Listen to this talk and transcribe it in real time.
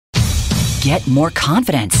Get more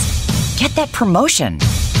confidence. Get that promotion.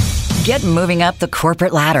 Get moving up the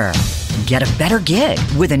corporate ladder. Get a better gig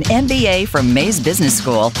with an MBA from Mays Business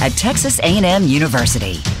School at Texas A&M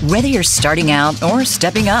University. Whether you're starting out or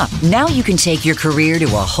stepping up, now you can take your career to a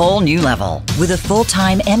whole new level with a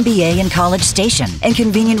full-time MBA in College Station and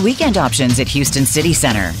convenient weekend options at Houston City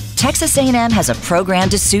Center. Texas A&M has a program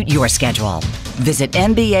to suit your schedule. Visit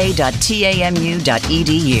mba.tamu.edu.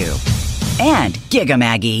 And gig 'em,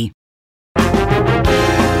 Aggie.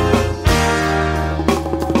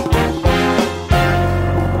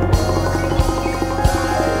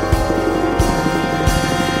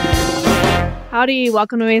 Howdy,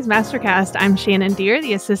 welcome to Mays MasterCast. I'm Shannon Deere,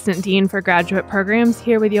 the Assistant Dean for Graduate Programs,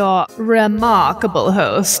 here with your remarkable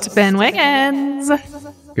host, Ben Wiggins.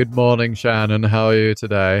 Good morning, Shannon. How are you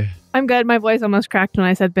today? I'm good. My voice almost cracked when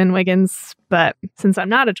I said Ben Wiggins, but since I'm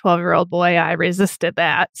not a 12-year-old boy, I resisted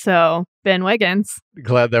that. So, Ben Wiggins.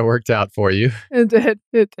 Glad that worked out for you. It did.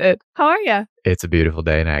 It did. How are you? It's a beautiful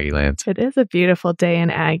day in Aggie Land. It is a beautiful day in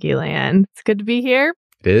Aggie Land. It's good to be here.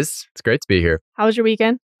 It is. It's great to be here. How was your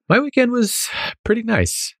weekend? My weekend was pretty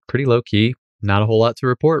nice, pretty low key. Not a whole lot to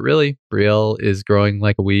report, really. Brielle is growing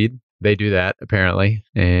like a weed. They do that, apparently.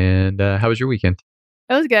 And how was your weekend?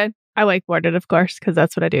 It was good. I wakeboarded, of course, because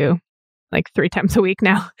that's what I do like 3 times a week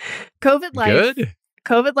now. COVID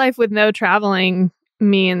life with no traveling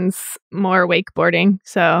means more wakeboarding.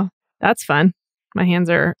 So that's fun. My hands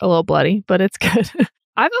are a little bloody, but it's good.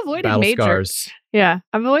 I've avoided Battle major scars. Yeah,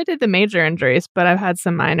 I've avoided the major injuries, but I've had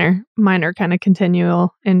some minor kind of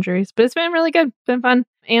continual injuries. But it's been really good. It's been fun.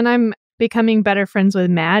 And I'm becoming better friends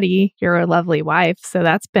with Maddie, your lovely wife. So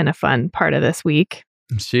that's been a fun part of this week.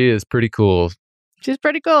 She is pretty cool. She's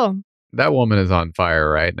pretty cool. That woman is on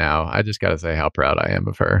fire right now. I just got to say how proud I am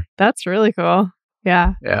of her. That's really cool.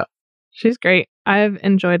 Yeah. Yeah. She's great. I've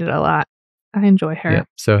enjoyed it a lot. I enjoy her. Yeah.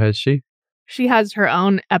 So has she. She has her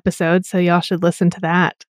own episode, so y'all should listen to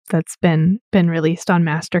that. That's been released on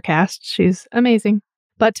MasterCast. She's amazing.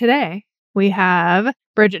 But today we have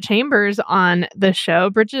Bridgette Chambers on the show.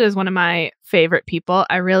 Bridgette is one of my favorite people.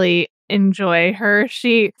 I really enjoy her.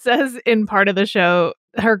 She says in part of the show,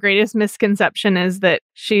 her greatest misconception is that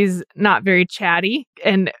she's not very chatty,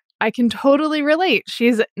 and I can totally relate.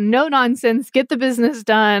 She's no nonsense, get the business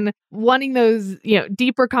done, wanting those,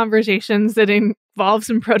 deeper conversations that involve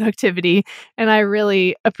some productivity. And I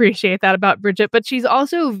really appreciate that about Bridgette. But she's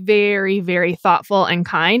also very, very thoughtful and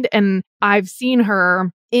kind. And I've seen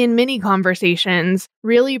her in many conversations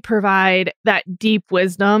really provide that deep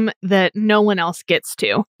wisdom that no one else gets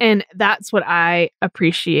to. And that's what I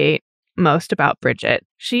appreciate most about Bridgette.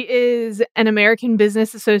 She is an American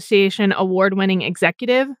Business Association award-winning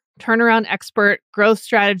executive, turnaround expert, growth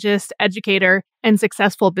strategist, educator, and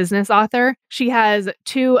successful business author. She has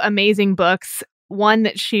 2 amazing books, one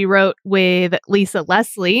that she wrote with Lisa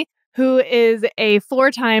Leslie, who is a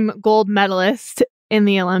 4-time gold medalist in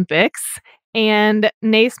the Olympics and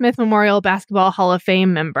Naismith Memorial Basketball Hall of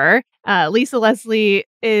Fame member. Lisa Leslie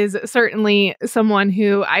is certainly someone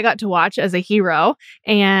who I got to watch as a hero,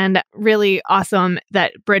 and really awesome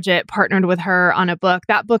that Bridgette partnered with her on a book.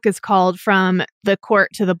 That book is called From the Court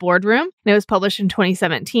to the Boardroom, and it was published in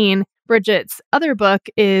 2017. Bridgette's other book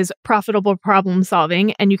is Profitable Problem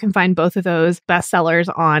Solving, and you can find both of those bestsellers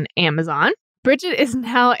on Amazon. Bridgette is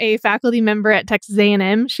now a faculty member at Texas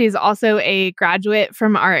A&M. She's also a graduate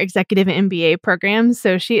from our executive MBA program.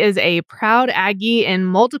 So she is a proud Aggie in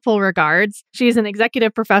multiple regards. She's an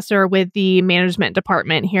executive professor with the management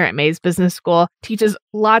department here at Mays Business School, teaches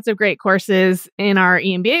lots of great courses in our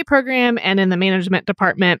EMBA program and in the management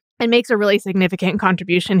department, and makes a really significant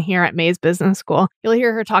contribution here at Mays Business School. You'll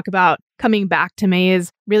hear her talk about coming back to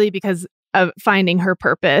Mays really because of finding her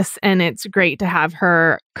purpose. And it's great to have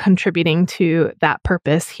her contributing to that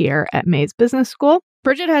purpose here at Mays Business School.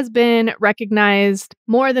 Bridgette has been recognized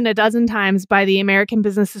more than a dozen times by the American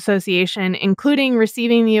Business Association, including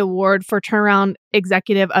receiving the award for Turnaround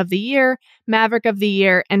Executive of the Year, Maverick of the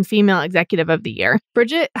Year, and Female Executive of the Year.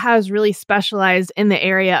 Bridgette has really specialized in the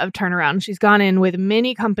area of turnaround. She's gone in with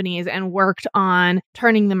many companies and worked on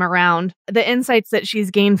turning them around. The insights that she's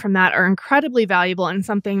gained from that are incredibly valuable and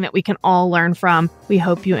something that we can all learn from. We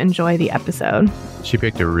hope you enjoy the episode. She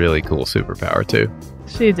picked a really cool superpower, too.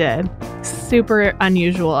 She did. Super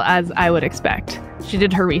unusual, as I would expect. She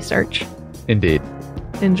did her research. Indeed.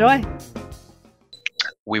 Enjoy.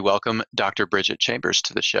 We welcome Dr. Bridgette Chambers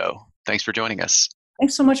to the show. Thanks for joining us.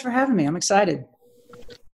 Thanks so much for having me. I'm excited.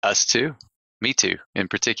 Us too. Me too, in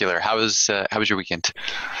particular. How was your weekend?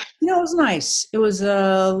 It was nice. It was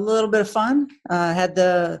a little bit of fun. Had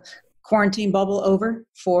the quarantine bubble over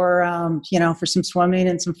for, for some swimming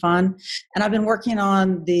and some fun. And I've been working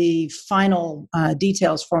on the final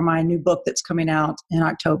details for my new book that's coming out in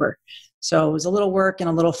October. So it was a little work and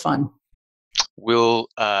a little fun.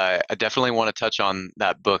 I definitely want to touch on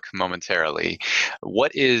that book momentarily.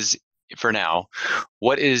 For now,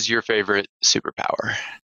 what is your favorite superpower?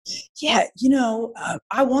 Yeah,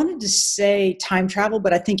 I wanted to say time travel,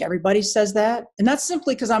 but I think everybody says that. And that's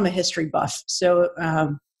simply because I'm a history buff. So,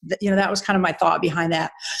 that was kind of my thought behind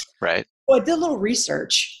that. Right. Well, I did a little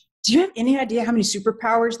research. Do you have any idea how many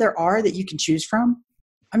superpowers there are that you can choose from?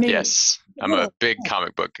 I mean, yes, I'm a big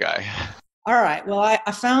comic book guy. All right. Well,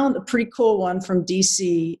 I found a pretty cool one from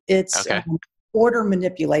DC. It's Okay. Order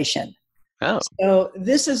manipulation. Oh. So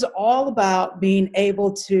this is all about being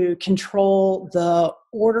able to control the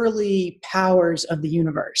orderly powers of the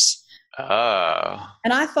universe. Oh.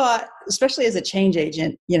 And I thought, especially as a change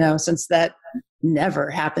agent, since that never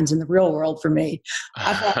happens in the real world for me,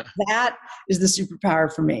 I thought that is the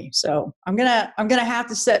superpower for me. So I'm gonna have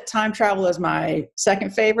to set time travel as my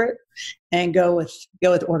second favorite and go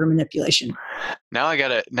with order manipulation.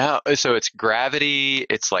 So it's gravity,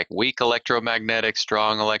 it's like weak electromagnetic,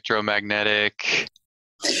 strong electromagnetic.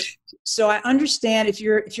 So I understand if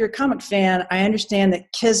you're a comic fan, I understand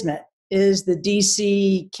that Kismet is the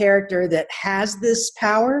DC character that has this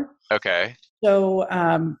power. Okay. So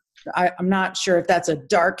I'm not sure if that's a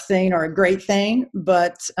dark thing or a great thing,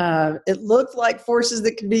 but it looked like forces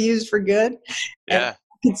that could be used for good. Yeah. And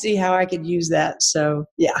I could see how I could use that. So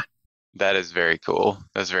yeah. That is very cool.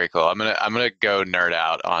 That's very cool. I'm gonna go nerd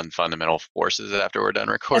out on fundamental forces after we're done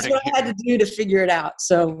recording. That's what I had to do to figure it out.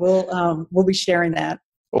 So we'll be sharing that.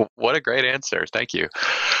 Well, what a great answer. Thank you.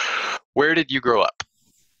 Where did you grow up?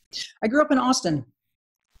 I grew up in Austin.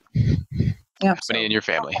 Yeah. How many in your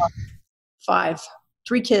family? 5.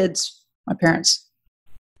 3 kids, my parents.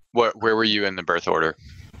 Where were you in the birth order?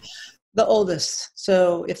 The oldest.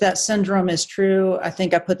 So if that syndrome is true, I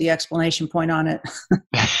think I put the exclamation point on it.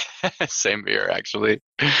 Same here, actually.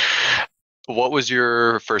 What was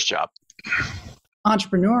your first job?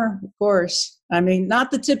 Entrepreneur, of course. I mean,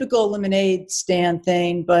 not the typical lemonade stand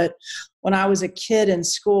thing, but when I was a kid in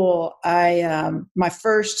school, my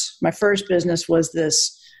first business was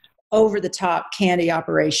this over-the-top candy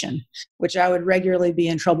operation, which I would regularly be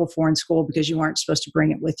in trouble for in school because you weren't supposed to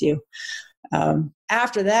bring it with you.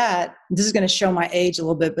 After that, this is going to show my age a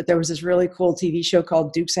little bit, but there was this really cool TV show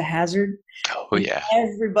called Dukes of Hazzard. Oh yeah.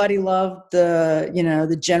 Everybody loved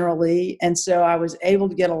the General Lee. And so I was able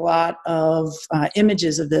to get a lot of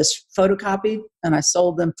images of this photocopied, and I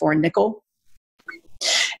sold them for a nickel.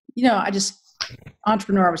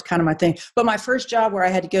 Entrepreneur was kind of my thing. But my first job where I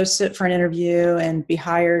had to go sit for an interview and be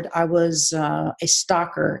hired, I was a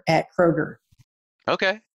stocker at Kroger.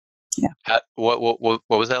 Okay. Yeah. What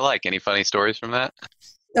was that like? Any funny stories from that?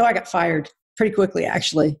 No, I got fired pretty quickly,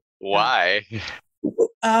 actually. Why?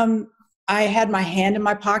 I had my hand in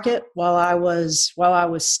my pocket while I was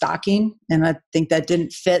stocking, and I think that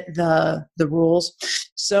didn't fit the rules.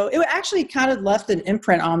 So it actually kind of left an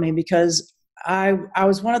imprint on me because I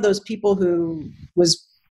was one of those people who was,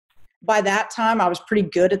 by that time, I was pretty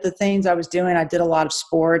good at the things I was doing. I did a lot of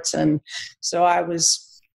sports, and so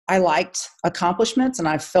I liked accomplishments, and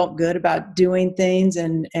I felt good about doing things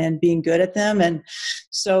and being good at them. And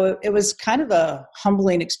so it was kind of a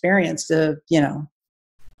humbling experience to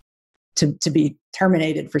be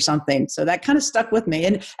terminated for something. So that kind of stuck with me.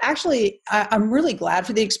 And actually, I'm really glad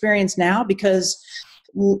for the experience now because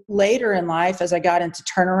later in life, as I got into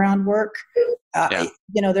turnaround work,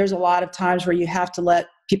 there's a lot of times where you have to let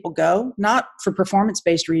people go, not for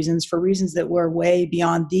performance-based reasons, for reasons that were way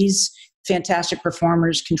beyond these fantastic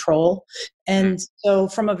performers' control. And so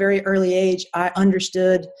from a very early age, I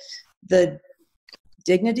understood the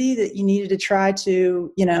dignity that you needed to try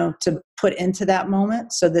to put into that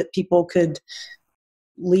moment so that people could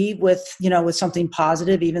leave with something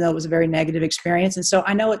positive, even though it was a very negative experience. And so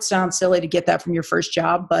I know it sounds silly to get that from your first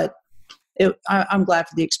job, but I'm glad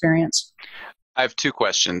for the experience. I have 2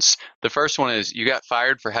 questions. The first one is, you got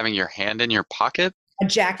fired for having your hand in your pocket? A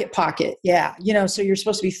jacket pocket. Yeah. So you're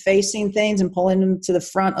supposed to be facing things and pulling them to the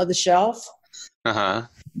front of the shelf. Uh-huh.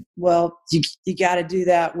 Well, you got to do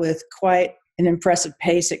that with quite an impressive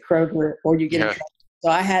pace at Kroger, or you get in trouble. So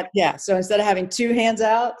I had, so instead of having 2 hands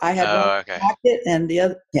out, I had one pocket and the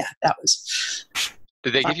other. Yeah, that was.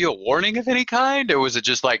 Did they give you a warning of any kind, or was it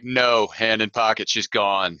just like, no, hand in pocket, she's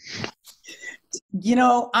gone?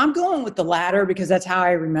 I'm going with the latter because that's how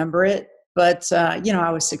I remember it. But, I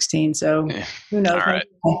was 16, so who knows? All right.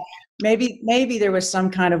 Maybe there was some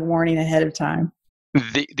kind of warning ahead of time.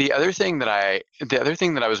 The other thing that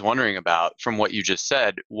I was wondering about from what you just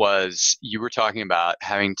said was you were talking about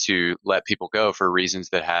having to let people go for reasons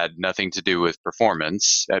that had nothing to do with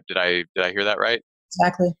performance. Did I hear that right?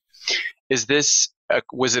 Exactly.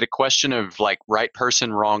 Was it a question of like right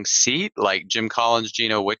person, wrong seat, like Jim Collins,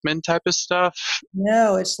 Gino Wickman type of stuff?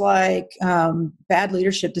 No, it's like bad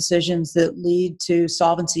leadership decisions that lead to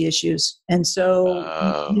solvency issues. And so,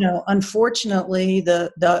 unfortunately,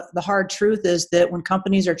 the hard truth is that when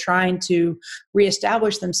companies are trying to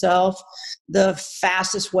reestablish themselves, the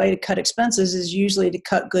fastest way to cut expenses is usually to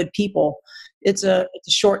cut good people. It's a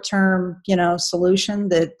short-term, solution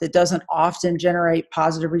that doesn't often generate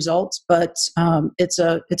positive results, but it's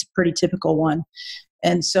a pretty typical one.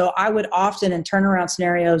 And so I would often in turnaround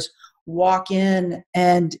scenarios walk in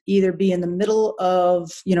and either be in the middle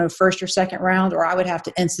of, first or second round, or I would have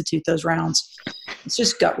to institute those rounds. It's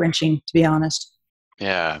just gut-wrenching, to be honest.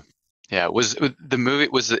 Yeah. Yeah. Was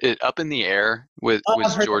it Up in the Air with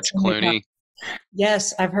George Clooney?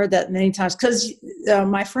 Yes, I've heard that many times because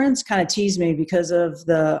my friends kind of tease me because of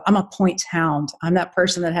I'm a points hound. I'm that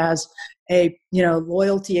person that has a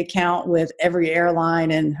loyalty account with every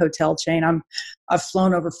airline and hotel chain. I've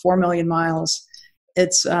flown over 4 million miles.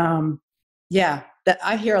 It's that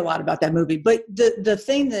I hear a lot about that movie. But the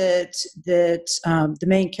thing that the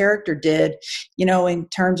main character did, in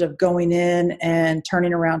terms of going in and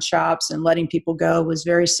turning around shops and letting people go, was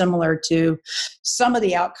very similar to some of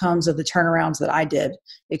the outcomes of the turnarounds that I did,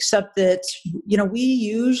 except that we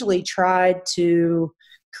usually tried to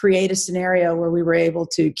create a scenario where we were able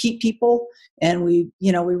to keep people, and we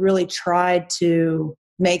really tried to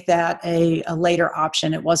make that a later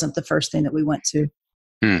option. It wasn't the first thing that we went to.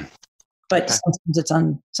 But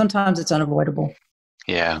sometimes it's unavoidable.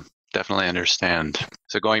 Yeah, definitely understand.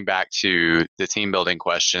 So going back to the team building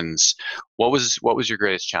questions, what was your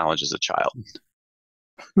greatest challenge as a child?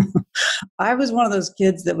 I was one of those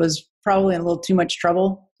kids that was probably in a little too much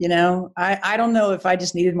trouble. I don't know if I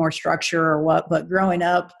just needed more structure or what, but growing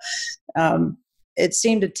up, it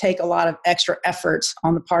seemed to take a lot of extra effort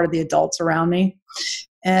on the part of the adults around me.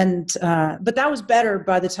 And but that was better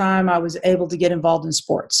by the time I was able to get involved in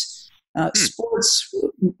sports. Sports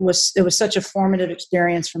was such a formative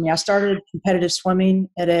experience for me. I started competitive swimming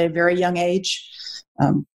at a very young age,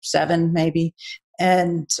 7 maybe,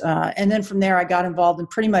 and then from there I got involved in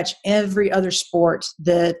pretty much every other sport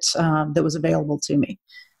that was available to me,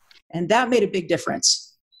 and that made a big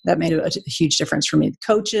difference. That made a huge difference for me. The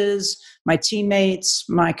coaches, my teammates,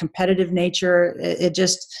 my competitive nature, it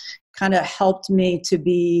just kind of helped me to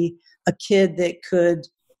be a kid that could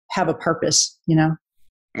have a purpose.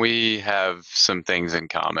 We have some things in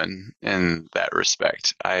common in that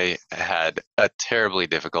respect. I had a terribly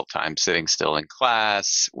difficult time sitting still in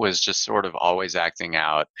class, was just sort of always acting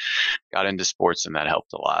out, got into sports, and that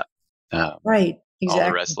helped a lot. Right, exactly. All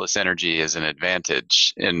the restless energy is an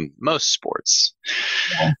advantage in most sports.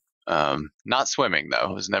 Yeah. Not swimming, though.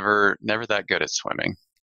 I was never that good at swimming.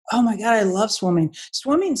 Oh my God, I love swimming.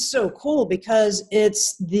 Swimming's so cool because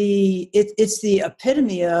it's the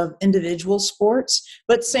epitome of individual sports,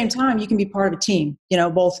 but at the same time, you can be part of a team,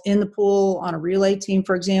 both in the pool on a relay team,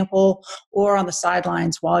 for example, or on the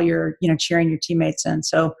sidelines while you're, cheering your teammates in.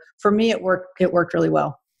 So for me, it worked really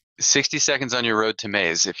well. 60 seconds on your road to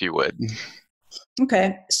Maze, if you would.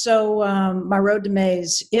 Okay. So my road to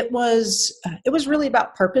Maze, it was really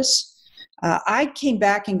about purpose. I came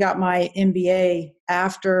back and got my MBA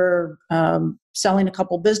after selling a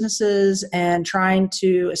couple businesses and trying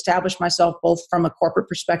to establish myself both from a corporate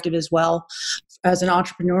perspective as well as an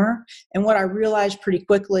entrepreneur. And what I realized pretty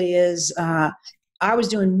quickly is I was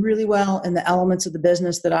doing really well in the elements of the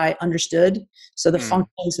business that I understood. So the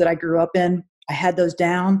functions that I grew up in, I had those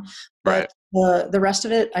down. But the rest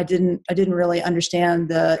of it, I didn't really understand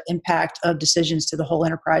the impact of decisions to the whole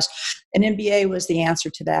enterprise. An MBA was the answer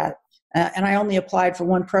to that. And I only applied for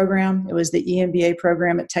one program. It was the EMBA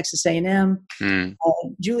program at Texas A&M.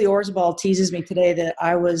 Julie Orzabal teases me today that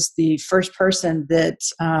I was the first person that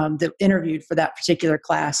interviewed for that particular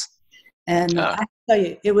class. And I can tell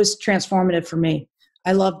you, it was transformative for me.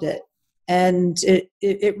 I loved it. And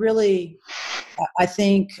it really, I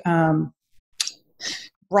think,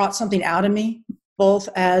 brought something out of me, both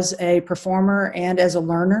as a performer and as a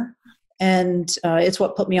learner. And it's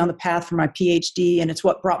what put me on the path for my PhD, and it's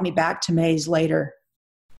what brought me back to Maze later.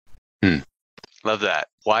 Love that.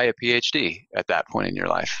 Why a PhD at that point in your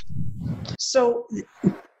life? So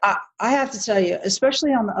I have to tell you,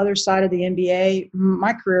 especially on the other side of the MBA,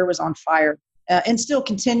 my career was on fire and still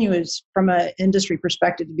continues from an industry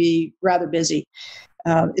perspective to be rather busy.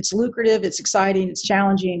 It's lucrative, it's exciting, it's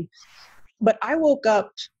challenging. but I woke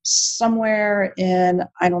up somewhere in,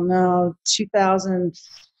 I don't know,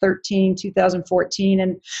 2013, 2014,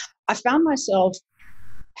 and I found myself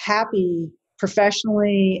happy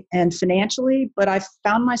professionally and financially, but I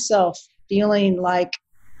found myself feeling like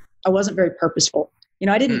I wasn't very purposeful.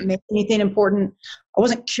 I didn't make anything important. I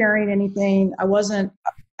wasn't carrying anything.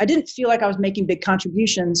 I didn't feel like I was making big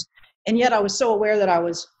contributions. And yet I was so aware that I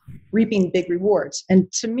was reaping big rewards.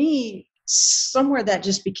 And to me, somewhere that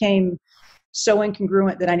just became so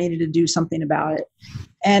incongruent that I needed to do something about it.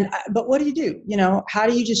 But what do you do? How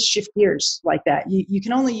do you just shift gears like that? You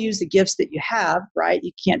can only use the gifts that you have, right?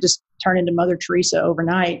 You can't just turn into Mother Teresa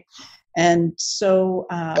overnight. And so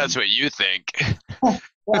that's what you think.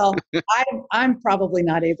 Well, I'm probably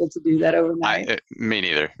not able to do that overnight. Me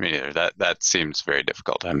neither. That seems very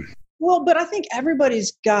difficult. Well, but I think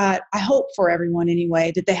everybody's got, I hope for everyone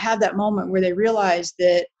anyway, that they have that moment where they realize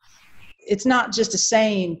that it's not just a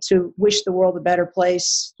saying to wish the world a better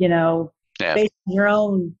place, based on your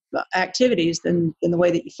own activities than the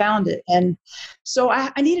way that you found it. And so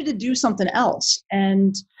I needed to do something else.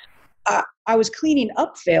 And I was cleaning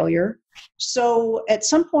up failure. So at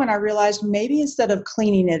some point I realized maybe instead of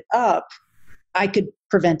cleaning it up, I could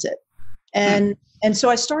prevent it. And so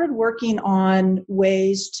I started working on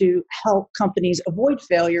ways to help companies avoid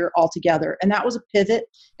failure altogether. And that was a pivot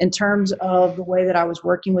in terms of the way that I was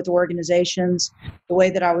working with organizations, the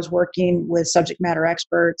way that I was working with subject matter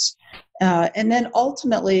experts. And then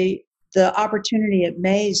ultimately, the opportunity at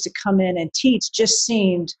Mays to come in and teach just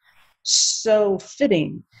seemed so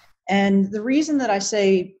fitting. And the reason that I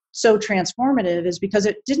say so transformative is because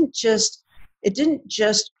it didn't just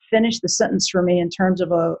finish the sentence for me in terms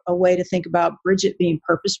of a way to think about Bridgette being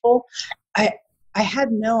purposeful. I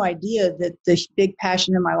had no idea that the big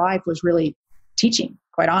passion in my life was really teaching,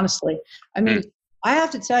 quite honestly. I mean, I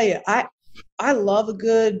have to tell you, I love a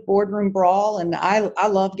good boardroom brawl, and I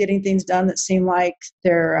love getting things done that seem like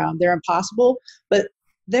they're impossible, but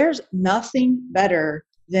there's nothing better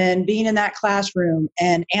than being in that classroom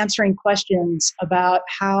and answering questions about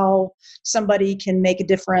how somebody can make a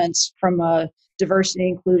difference from a diversity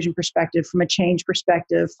inclusion perspective, from a change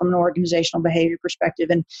perspective, from an organizational behavior perspective,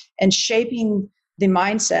 and shaping the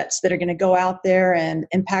mindsets that are going to go out there and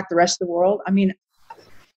impact the rest of the world. I mean,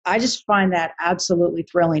 I just find that absolutely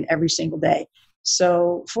thrilling every single day.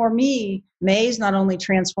 So for me, Mays not only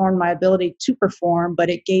transformed my ability to perform, but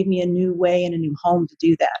it gave me a new way and a new home to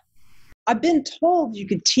do that. I've been told you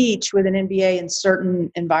could teach with an MBA in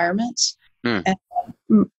certain environments,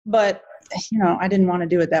 but I didn't want to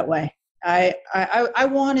do it that way. I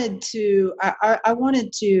wanted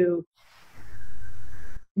to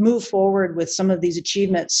move forward with some of these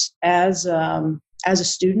achievements as a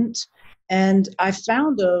student, and I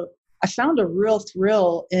found a real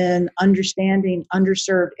thrill in understanding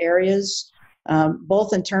underserved areas,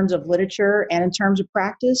 both in terms of literature and in terms of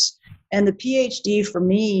practice. And the PhD for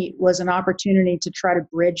me was an opportunity to try to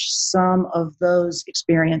bridge some of those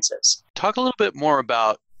experiences. Talk a little bit more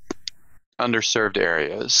about underserved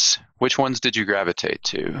areas. Which ones did you gravitate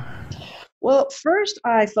to? Well, first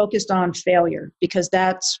I focused on failure because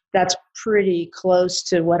that's pretty close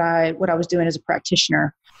to what I was doing as a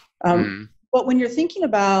practitioner. But when you're thinking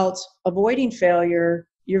about avoiding failure,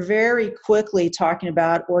 you're very quickly talking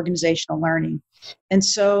about organizational learning. And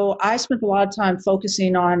so I spent a lot of time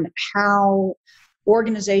focusing on how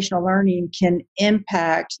organizational learning can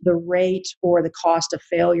impact the rate or the cost of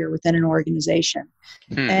failure within an organization.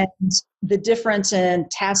 And the difference in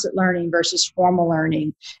tacit learning versus formal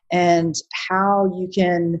learning, and how you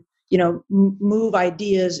can, move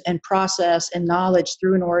ideas and process and knowledge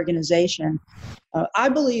through an organization. I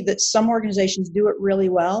believe that some organizations do it really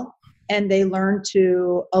well, and they learn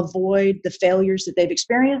to avoid the failures that they've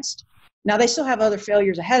experienced. Now, they still have other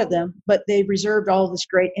failures ahead of them, but they've reserved all of this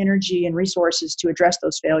great energy and resources to address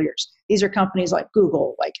those failures. These are companies like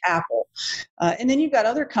Google, like Apple. And then you've got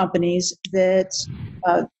other companies that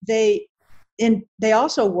they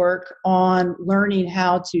also work on learning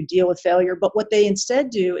how to deal with failure, but what they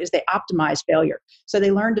instead do is they optimize failure. So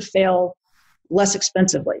they learn to fail less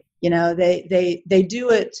expensively. They do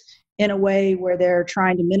it in a way where they're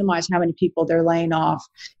trying to minimize how many people they're laying off.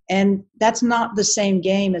 And that's not the same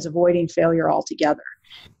game as avoiding failure altogether.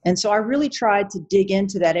 And so I really tried to dig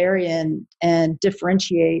into that area and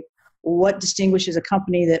differentiate what distinguishes a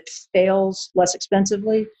company that fails less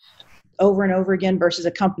expensively over and over again versus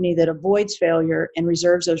a company that avoids failure and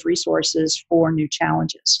reserves those resources for new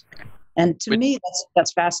challenges. And to me,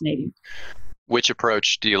 that's fascinating. Which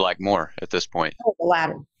approach do you like more at this point? Oh, the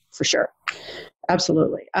latter, for sure.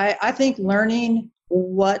 Absolutely. I think learning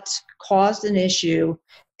what caused an issue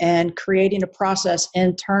and creating a process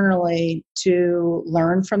internally to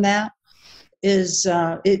learn from that is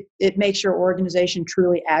it makes your organization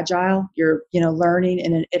truly agile. You're learning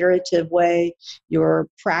in an iterative way. You're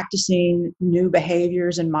practicing new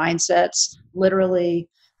behaviors and mindsets literally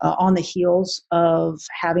on the heels of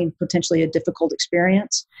having potentially a difficult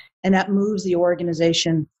experience, and that moves the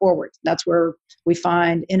organization forward. That's where we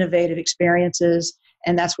find innovative experiences,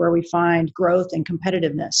 and that's where we find growth and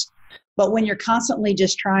competitiveness. But when you're constantly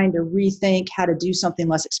just trying to rethink how to do something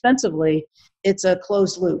less expensively, it's a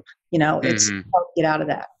closed loop. It's hard to get out of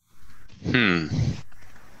that.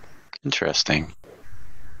 Interesting.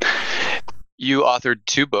 You authored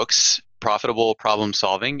 2 books, Profitable Problem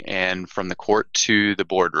Solving and From the Court to the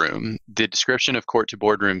Boardroom. The description of Court to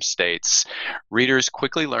Boardroom states, readers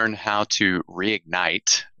quickly learn how to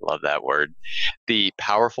reignite, love that word, the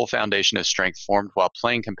powerful foundation of strength formed while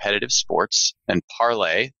playing competitive sports, and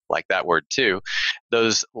parlay, like that word too,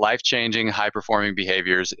 those life-changing, high-performing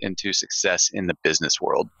behaviors into success in the business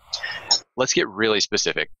world. Let's get really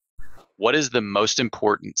specific. What is the most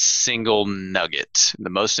important single nugget,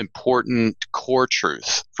 the most important core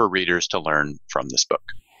truth for readers to learn from this book?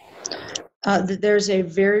 There's a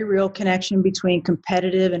very real connection between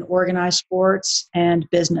competitive and organized sports and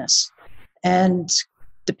business. And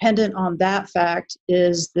dependent on that fact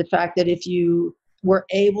is the fact that if you were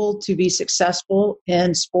able to be successful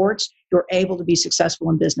in sports, you're able to be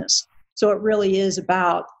successful in business. So it really is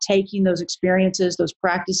about taking those experiences, those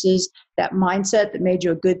practices, that mindset that made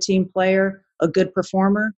you a good team player, a good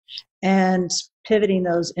performer, and pivoting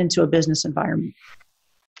those into a business environment.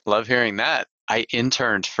 Love hearing that. I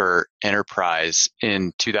interned for Enterprise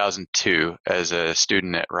in 2002 as a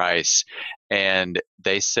student at Rice, and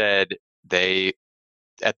they said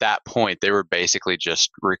at that point, they were basically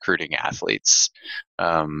just recruiting athletes.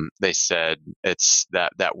 They said it's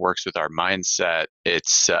that works with our mindset.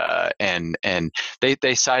 It's and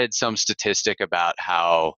they cited some statistic about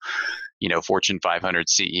how Fortune 500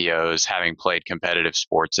 CEOs having played competitive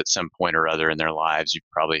sports at some point or other in their lives. You've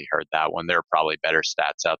probably heard that one. There are probably better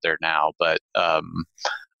stats out there now, but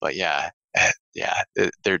yeah,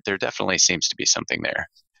 there definitely seems to be something there.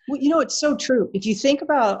 Well, it's so true. If you think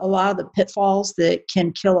about a lot of the pitfalls that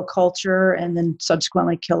can kill a culture and then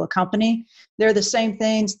subsequently kill a company, they're the same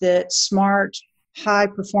things that smart,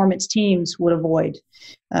 high-performance teams would avoid.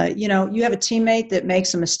 You have a teammate that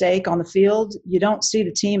makes a mistake on the field. You don't see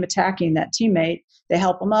the team attacking that teammate. They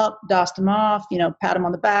help them up, dust them off, pat them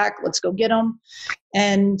on the back, let's go get them.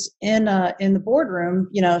 And in the boardroom,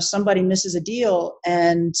 somebody misses a deal,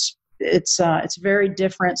 and it's a very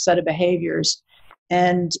different set of behaviors.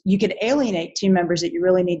 And you could alienate team members that you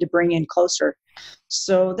really need to bring in closer.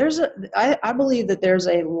 So I believe that there's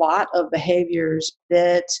a lot of behaviors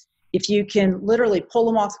that if you can literally pull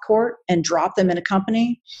them off the court and drop them in a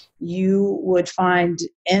company, you would find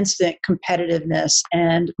instant competitiveness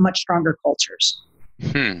and much stronger cultures.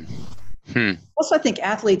 Also, I think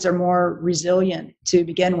athletes are more resilient to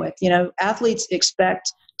begin with. Athletes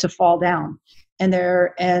expect to fall down.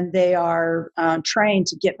 And they are trained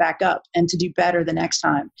to get back up and to do better the next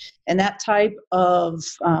time. And that type of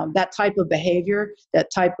behavior, that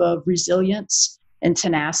type of resilience and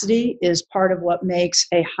tenacity is part of what makes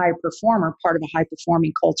a high performer part of a high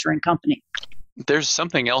performing culture and company. There's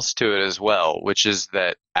something else to it as well, which is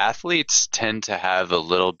that athletes tend to have a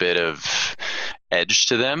little bit of edge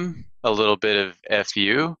to them, a little bit of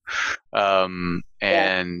FU,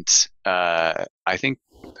 and I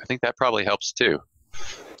think that probably helps too.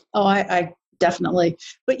 Oh, I definitely.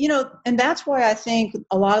 But, and that's why I think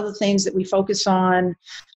a lot of the things that we focus on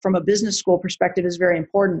from a business school perspective is very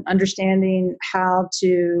important. Understanding how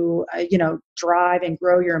to, drive and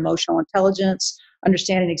grow your emotional intelligence,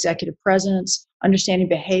 understanding executive presence, understanding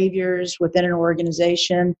behaviors within an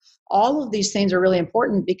organization. All of these things are really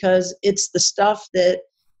important because it's the stuff that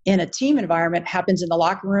in a team environment happens in the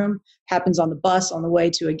locker room, happens on the bus on the way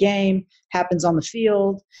to a game, happens on the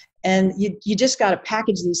field. And you just got to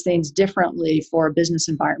package these things differently for a business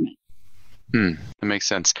environment. That makes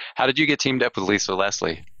sense. How did you get teamed up with Lisa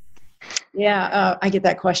Leslie? Yeah, I get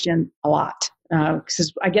that question a lot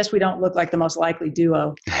because I guess we don't look like the most likely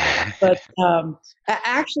duo. But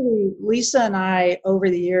actually, Lisa and I, over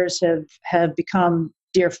the years, have become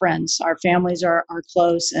dear friends. Our families are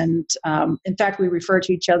close. And in fact, we refer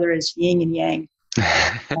to each other as yin and yang.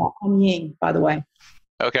 I'm yin, by the way.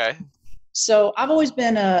 Okay. So I've always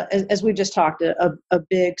been, as we've just talked, a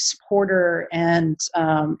big supporter and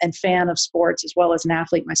fan of sports, as well as an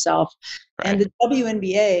athlete myself. Right. And the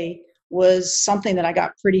WNBA was something that I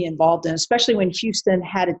got pretty involved in, especially when Houston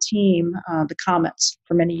had a team, the Comets,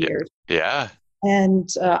 for many years. Yeah. And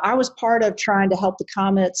I was part of trying to help the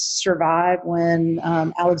Comets survive when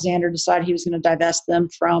Alexander decided he was going to divest them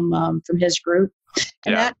from his group.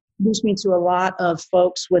 And that introduced me to a lot of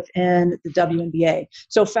folks within the WNBA.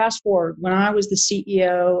 So fast forward, when I was the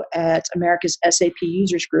CEO at America's SAP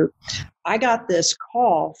Users Group, I got this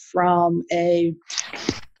call from a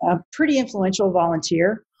pretty influential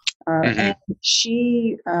volunteer. And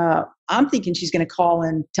she, I'm thinking she's going to call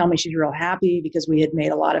and tell me she's real happy because we had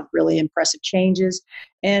made a lot of really impressive changes.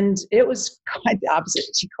 And it was quite the opposite.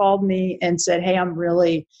 She called me and said, "Hey, I'm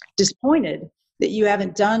really disappointed that you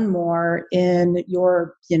haven't done more in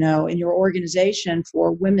your organization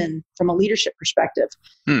for women from a leadership perspective."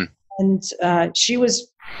 And she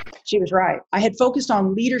was right. I had focused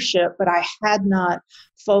on leadership, but I had not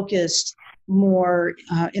focused more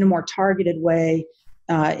in a more targeted way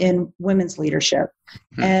in women's leadership.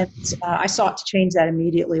 And I sought to change that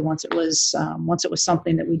immediately once it was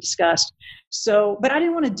something that we discussed. So, but I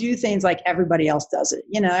didn't want to do things like everybody else does it.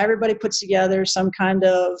 Everybody puts together some kind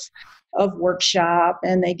of workshop,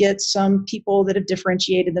 and they get some people that have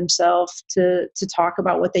differentiated themselves to talk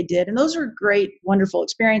about what they did. And those are great, wonderful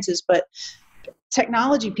experiences. But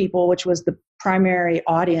technology people, which was the primary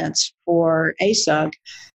audience for ASUG,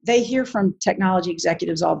 they hear from technology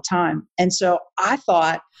executives all the time. And so I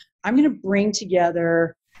thought, I'm going to bring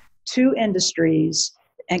together two industries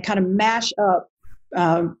and kind of mash up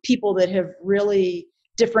people that have really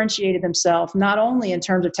differentiated themselves, not only in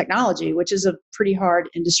terms of technology, which is a pretty hard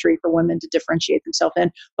industry for women to differentiate themselves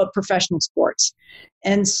in, but professional sports.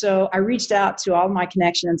 And so I reached out to all my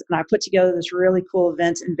connections, and I put together this really cool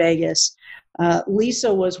event in Vegas.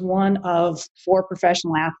 Lisa was one of 4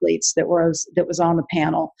 professional athletes that was on the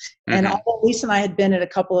panel. And although Lisa and I had been at a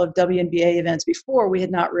couple of WNBA events before, we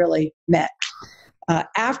had not really met.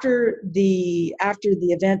 After the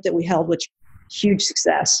event that we held, which huge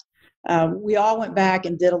success, we all went back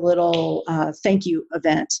and did a little thank you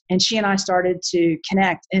event, and she and I started to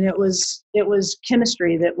connect, and it was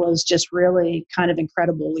chemistry that was just really kind of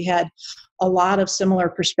incredible. We had a lot of similar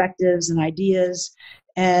perspectives and ideas,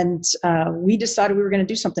 and we decided we were going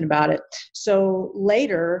to do something about it. So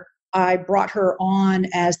later, I brought her on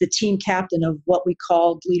as the team captain of what we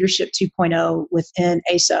called Leadership 2.0 within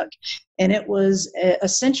ASUG, and it was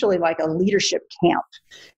essentially like a leadership camp.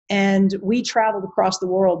 And we traveled across the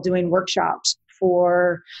world doing workshops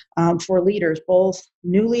for leaders, both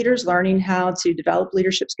new leaders learning how to develop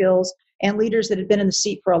leadership skills, and leaders that had been in the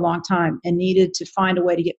seat for a long time and needed to find a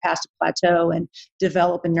way to get past a plateau and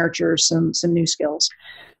develop and nurture some new skills.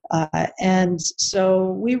 And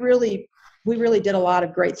so we really did a lot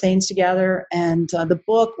of great things together. And the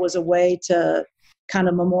book was a way to kind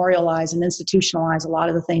of memorialize and institutionalize a lot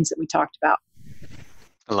of the things that we talked about.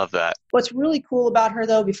 I love that. What's really cool about her,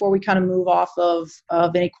 though, before we kind of move off of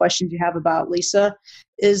any questions you have about Lisa,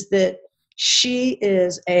 is that she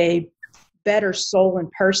is a better soul in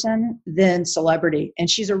person than celebrity. And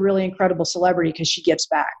she's a really incredible celebrity because she gives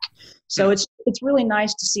back. So it's really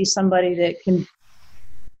nice to see somebody that can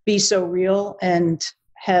be so real and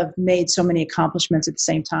have made so many accomplishments at the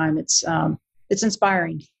same time. It's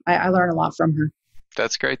inspiring. I learn a lot from her.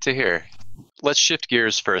 That's great to hear. Let's shift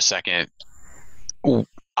gears for a second.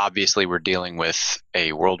 Obviously, we're dealing with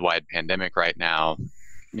a worldwide pandemic right now.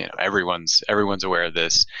 Everyone's aware of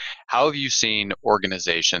this. How have you seen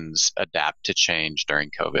organizations adapt to change during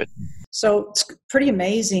COVID? So it's pretty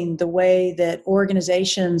amazing the way that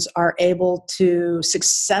organizations are able to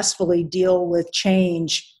successfully deal with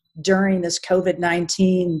change during this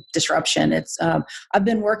COVID-19 disruption. I've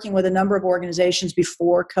been working with a number of organizations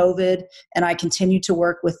before COVID, and I continue to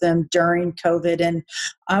work with them during COVID. And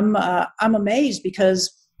I'm amazed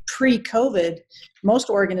because pre-COVID, most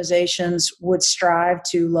organizations would strive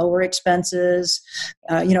to lower expenses,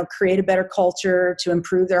 create a better culture, to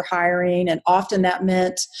improve their hiring. And often that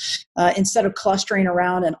meant instead of clustering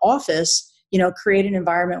around an office, create an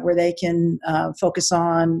environment where they can focus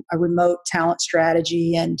on a remote talent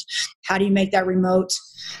strategy. And how do you make that remote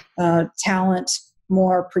talent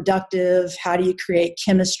more productive? How do you create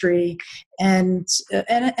chemistry? And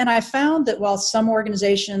I found that while some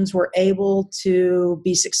organizations were able to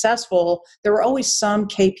be successful, there were always some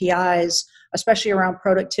KPIs, especially around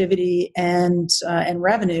productivity and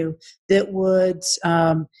revenue, that would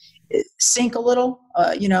sink a little,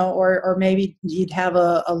 or maybe you'd have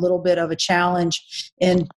a little bit of a challenge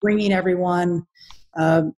in bringing everyone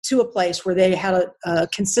to a place where they had a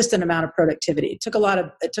consistent amount of productivity. It took a lot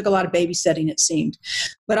of babysitting, it seemed.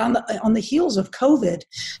 But on the heels of COVID,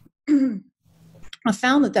 I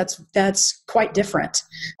found that that's quite different.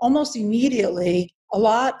 Almost immediately, a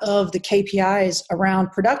lot of the KPIs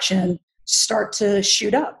around production start to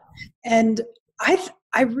shoot up. And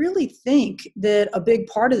I really think that a big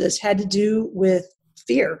part of this had to do with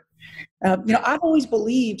fear. I've always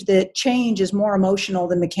believed that change is more emotional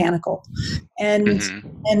than mechanical, and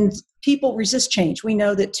and people resist change. We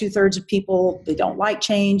know that 2/3 of people, they don't like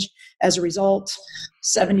change. As a result,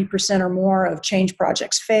 70% or more of change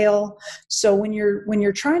projects fail. So when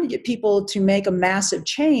you're trying to get people to make a massive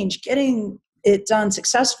change, getting it done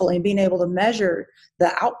successfully and being able to measure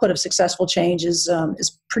the output of successful change is a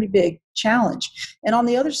pretty big challenge. And on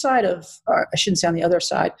the other side or I shouldn't say on the other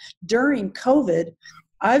side, during COVID,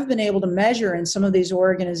 I've been able to measure in some of these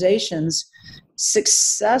organizations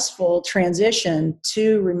successful transition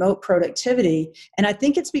to remote productivity. And I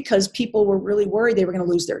think it's because people were really worried they were going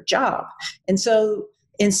to lose their job. And so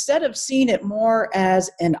instead of seeing it more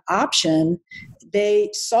as an option, they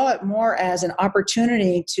saw it more as an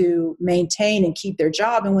opportunity to maintain and keep their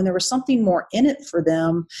job. And when there was something more in it for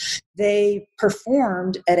them, they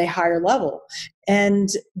performed at a higher level. And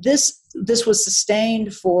this was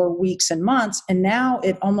sustained for weeks and months, and now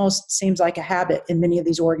it almost seems like a habit in many of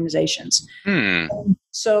these organizations.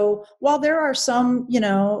 So while there are some,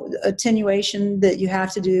 attenuation that you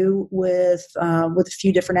have to do with a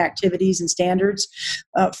few different activities and standards,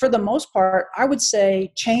 for the most part, I would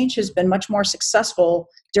say change has been much more successful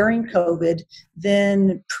during COVID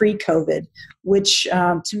than pre-COVID, which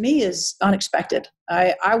to me is unexpected.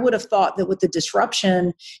 I would have thought that with the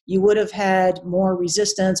disruption, you would have had more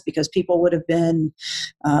resistance because people would have been,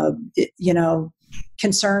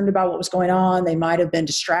 concerned about what was going on. They might have been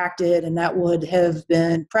distracted, and that would have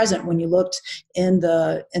been present when you looked in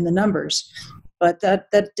the numbers. But that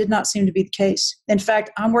did not seem to be the case. In fact,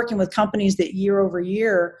 I'm working with companies that year over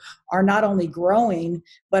year are not only growing,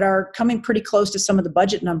 but are coming pretty close to some of the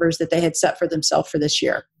budget numbers that they had set for themselves for this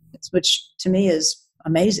year, which to me is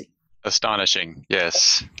amazing. Astonishing,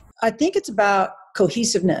 yes. I think it's about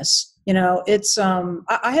cohesiveness.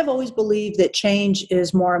 I have always believed that change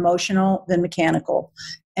is more emotional than mechanical.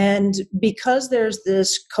 And because there's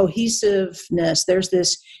this cohesiveness, there's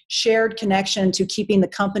this shared connection to keeping the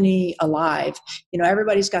company alive.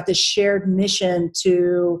 Everybody's got this shared mission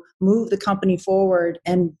to move the company forward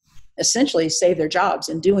and essentially save their jobs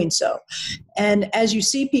in doing so. And as you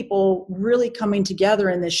see people really coming together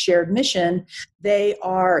in this shared mission, they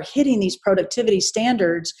are hitting these productivity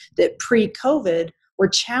standards that pre-COVID were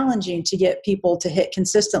challenging to get people to hit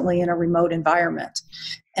consistently in a remote environment.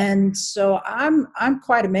 And so I'm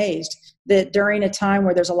quite amazed that during a time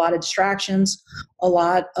where there's a lot of distractions, a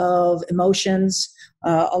lot of emotions,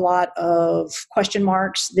 a lot of question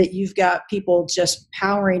marks, that you've got people just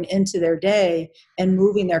powering into their day and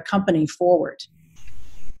moving their company forward.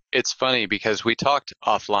 It's funny because we talked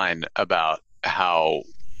offline about how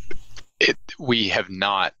we have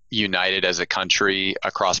not united as a country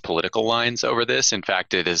across political lines over this. In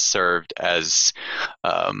fact, it has served as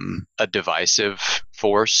a divisive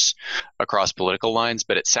force across political lines.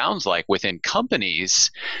 But it sounds like within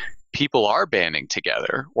companies, people are banding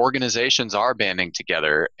together, organizations are banding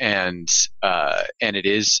together, and it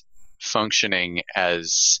is functioning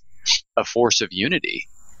as a force of unity.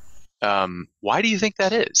 Why do you think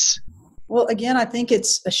that is? Well, again, I think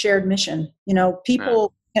it's a shared mission.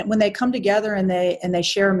 People. And when they come together and they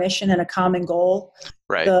share a mission and a common goal,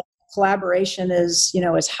 right. The collaboration is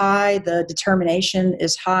high, the determination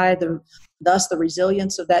is high, thus the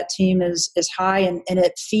resilience of that team is high, and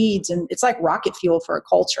it feeds, and it's like rocket fuel for a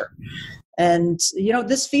culture. And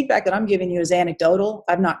this feedback that I'm giving you is anecdotal.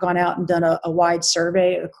 I've not gone out and done a wide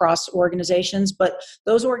survey across organizations, but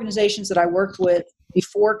those organizations that I worked with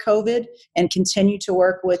before COVID and continue to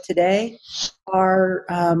work with today are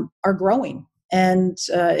growing. And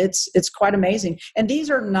it's quite amazing. And these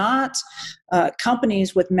are not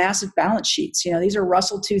companies with massive balance sheets. These are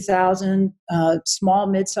Russell 2000, small,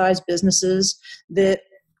 mid-sized businesses that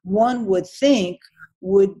one would think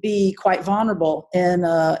would be quite vulnerable in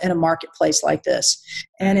a marketplace like this.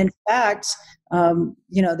 And in fact,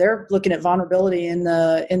 they're looking at vulnerability in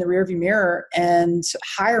the rearview mirror and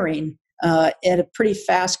hiring at a pretty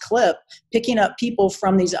fast clip, picking up people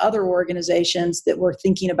from these other organizations that were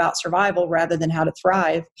thinking about survival rather than how to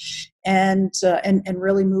thrive, and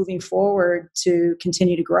really moving forward to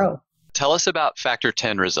continue to grow. Tell us about Factor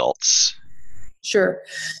 10 results. Sure.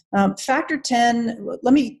 Factor 10,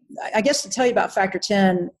 I guess to tell you about Factor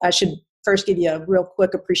 10, I should first give you a real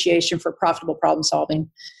quick appreciation for profitable problem solving.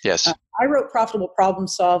 Yes. I wrote profitable problem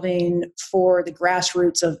solving for the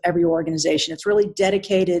grassroots of every organization. It's really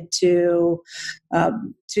dedicated to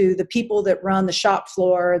the people that run the shop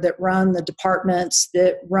floor, that run the departments,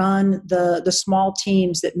 that run the small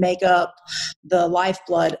teams that make up the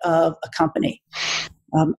lifeblood of a company.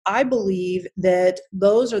 I believe that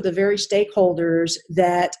those are the very stakeholders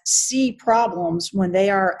that see problems when they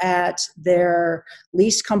are at their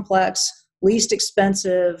least complex, least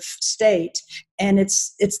expensive state, and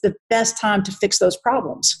it's the best time to fix those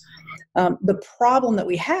problems. The problem that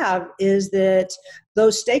we have is that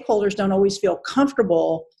those stakeholders don't always feel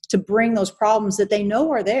comfortable to bring those problems that they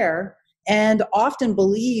know are there and often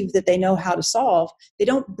believe that they know how to solve. They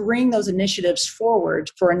don't bring those initiatives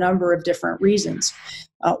forward for a number of different reasons.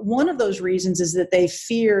 One of those reasons is that they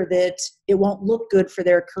fear that it won't look good for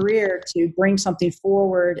their career to bring something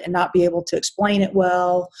forward and not be able to explain it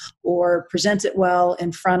well or present it well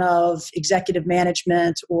in front of executive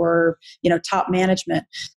management or, top management.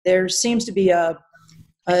 There seems to be a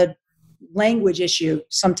language issue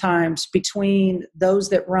sometimes between those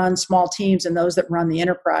that run small teams and those that run the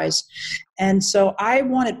enterprise. And so I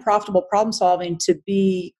wanted profitable problem solving to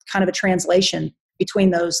be kind of a translation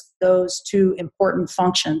between those two important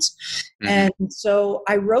functions. And so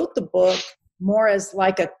I wrote the book more as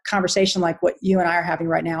like a conversation like what you and I are having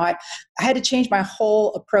right now. I had to change my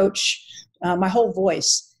whole approach, my whole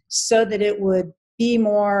voice, so that it would be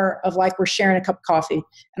more of like we're sharing a cup of coffee.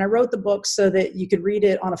 And I wrote the book so that you could read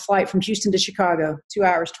it on a flight from Houston to Chicago, 2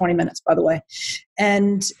 hours, 20 minutes, by the way.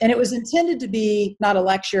 And it was intended to be not a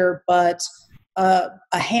lecture, but a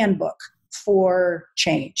handbook for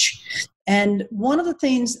change. And one of the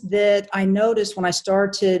things that I noticed when I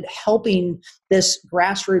started helping this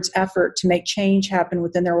grassroots effort to make change happen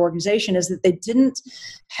within their organization is that they didn't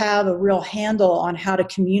have a real handle on how to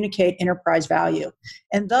communicate enterprise value.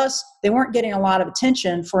 And thus, they weren't getting a lot of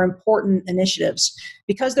attention for important initiatives.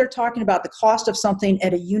 Because they're talking about the cost of something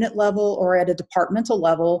at a unit level or at a departmental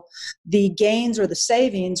level, the gains or the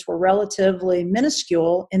savings were relatively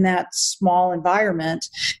minuscule in that small environment.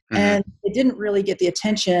 And it didn't really get the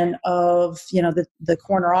attention of, the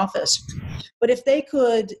corner office. But if they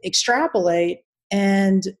could extrapolate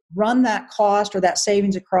and run that cost or that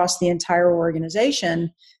savings across the entire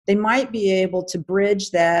organization, they might be able to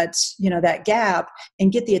bridge that, that gap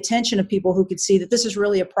and get the attention of people who could see that this is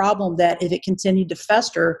really a problem that if it continued to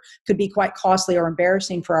fester could be quite costly or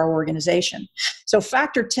embarrassing for our organization. So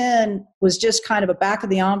factor 10 was just kind of a back of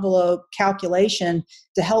the envelope calculation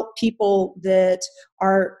to help people that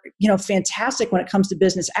are, fantastic when it comes to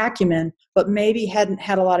business acumen, but maybe hadn't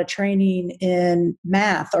had a lot of training in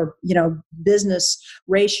math or, business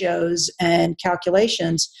ratios and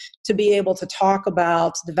calculations to be able to talk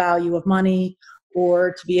about the value of money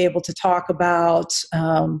or to be able to talk about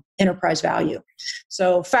enterprise value.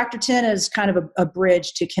 So factor 10 is kind of a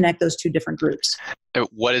bridge to connect those two different groups.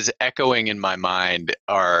 What is echoing in my mind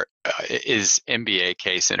is MBA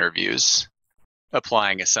case interviews,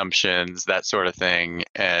 applying assumptions, that sort of thing,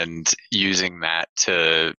 and using that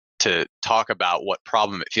to talk about what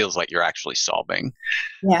problem it feels like you're actually solving.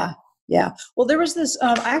 Yeah. Well, there was this,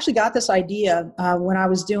 I actually got this idea when I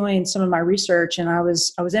was doing some of my research, and I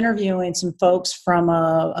was interviewing some folks from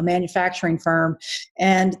a manufacturing firm,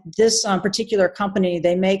 and this particular company,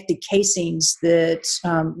 they make the casings that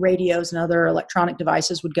radios and other electronic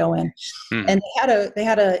devices would go in. And they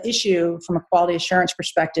had a issue from a quality assurance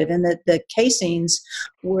perspective, and that the casings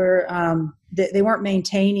were, they weren't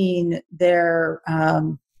maintaining their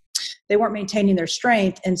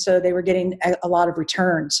strength, and so they were getting a lot of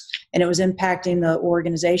returns, and it was impacting the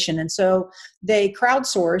organization. And so they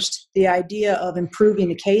crowdsourced the idea of improving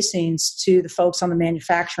the casings to the folks on the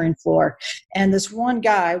manufacturing floor. And this one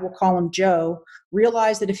guy, we'll call him Joe,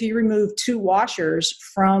 realized that if he removed 2 washers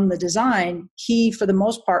from the design, he, for the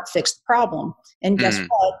most part, fixed the problem. And guess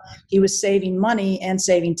what? He was saving money and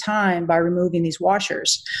saving time by removing these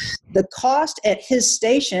washers. The cost at his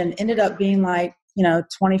station ended up being like,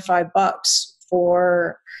 $25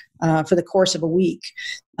 for the course of a week.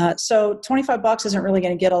 So $25 isn't really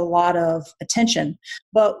going to get a lot of attention.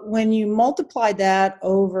 But when you multiply that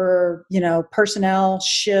over, personnel,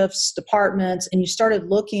 shifts, departments, and you started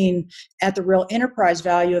looking at the real enterprise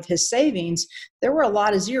value of his savings, there were a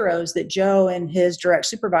lot of zeros that Joe and his direct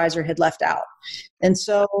supervisor had left out. And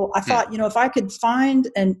so I thought, if I could find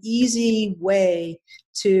an easy way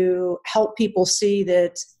to help people see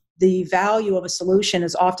that the value of a solution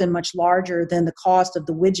is often much larger than the cost of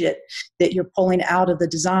the widget that you're pulling out of the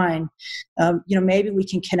design, maybe we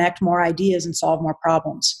can connect more ideas and solve more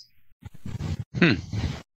problems.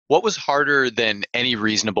 What was harder than any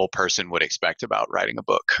reasonable person would expect about writing a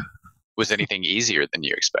book? Was anything easier than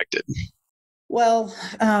you expected? Well,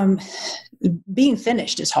 being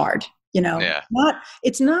finished is hard.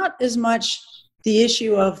 It's not as much the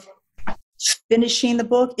issue of finishing the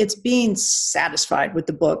book, it's being satisfied with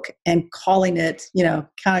the book and calling it, kind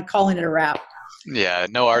of calling it a wrap. Yeah,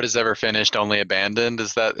 no art is ever finished, only abandoned.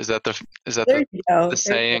 Is that There you go. the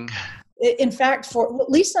saying? In fact, for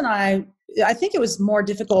Lisa and I think it was more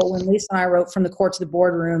difficult when Lisa and I wrote From the Court to the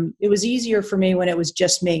Boardroom. It was easier for me when it was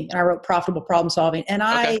just me, and I wrote Profitable Problem Solving. And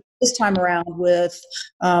this time around with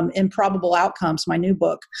Improbable Outcomes, my new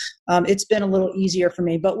book, it's been a little easier for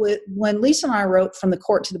me. But when Lisa and I wrote From the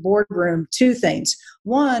Court to the Boardroom, two things.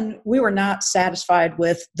 One, we were not satisfied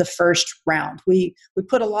with the first round. We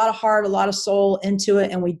put a lot of heart, a lot of soul into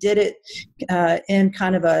it, and we did it in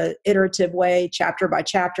kind of a iterative way, chapter by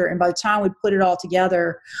chapter. And by the time we put it all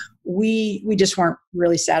together, we just weren't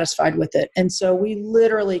really satisfied with it. And so we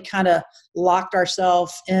literally kind of locked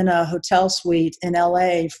ourselves in a hotel suite in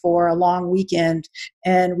LA for a long weekend,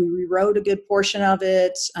 and we rewrote a good portion of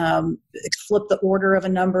it, flipped the order of a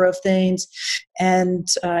number of things, and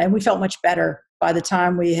we felt much better by the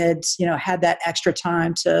time we had had that extra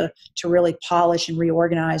time to really polish and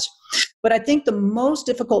reorganize. But I think the most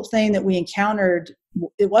difficult thing that we encountered,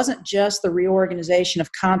 it wasn't just the reorganization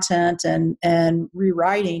of content and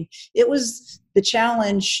rewriting. It was the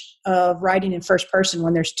challenge of writing in first person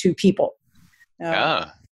when there's two people. Yeah.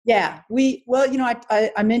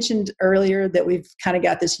 I mentioned earlier that we've kind of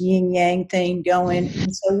got this yin yang thing going.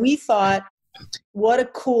 And so we thought, what a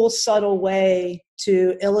cool, subtle way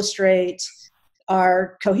to illustrate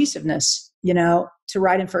our cohesiveness, to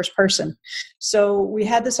write in first person. So we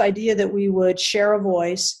had this idea that we would share a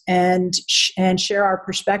voice and share our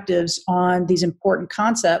perspectives on these important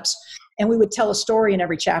concepts, and we would tell a story in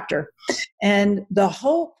every chapter. And the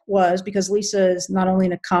hope was, because Lisa is not only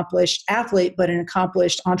an accomplished athlete, but an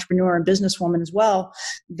accomplished entrepreneur and businesswoman as well,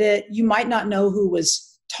 that you might not know who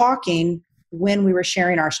was talking when we were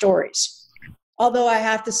sharing our stories. Although I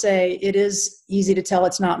have to say, it is easy to tell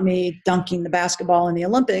it's not me dunking the basketball in the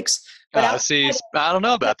Olympics. But I don't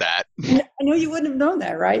know about that. I know you wouldn't have known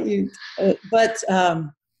that, right? But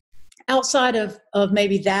outside of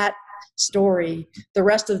maybe that story, the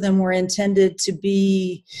rest of them were intended to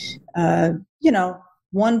be,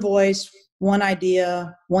 one voice, one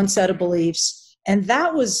idea, one set of beliefs. And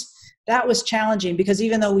that was challenging, because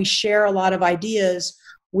even though we share a lot of ideas,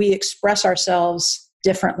 we express ourselves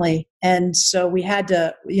differently. And so we had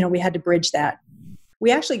to bridge that.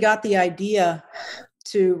 We actually got the idea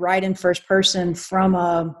to write in first person from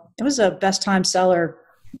it was a best time seller,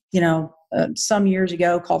 some years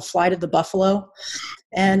ago, called Flight of the Buffalo.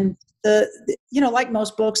 And like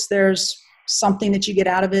most books, there's something that you get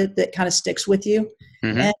out of it that kind of sticks with you.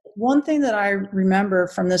 Mm-hmm. And one thing that I remember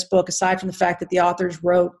from this book, aside from the fact that the authors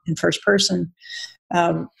wrote in first person,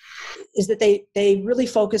 is that they really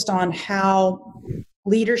focused on how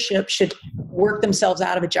leadership should work themselves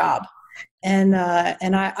out of a job. And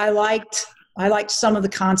I liked some of the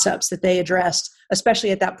concepts that they addressed, especially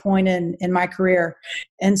at that point in my career.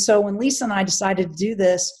 And so when Lisa and I decided to do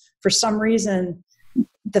this, for some reason,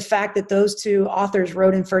 the fact that those two authors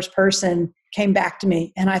wrote in first person came back to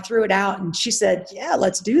me, and I threw it out, and she said, yeah,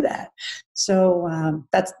 let's do that. So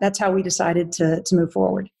that's how we decided to move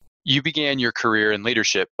forward. You began your career in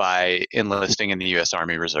leadership by enlisting in the U.S.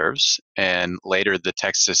 Army Reserves and later the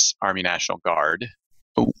Texas Army National Guard.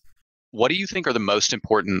 What do you think are the most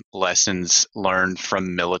important lessons learned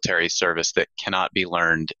from military service that cannot be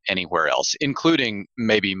learned anywhere else, including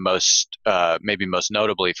maybe most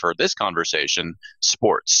notably for this conversation,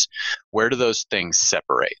 sports? Where do those things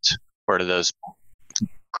separate? Where do those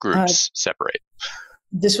groups separate?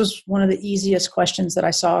 This was one of the easiest questions that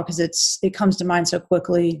I saw, because it comes to mind so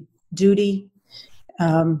quickly. Duty,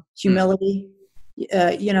 humility.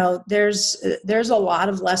 There's a lot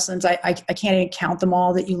of lessons. I can't even count them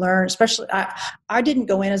all that you learn. Especially, I didn't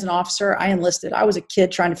go in as an officer. I enlisted. I was a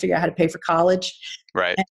kid trying to figure out how to pay for college.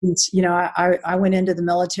 Right. And I went into the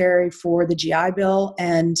military for the GI Bill,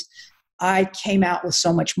 and I came out with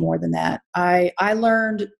so much more than that. I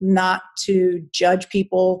learned not to judge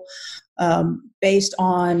people based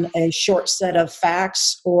on a short set of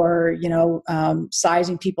facts, or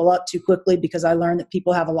sizing people up too quickly, because I learned that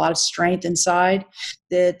people have a lot of strength inside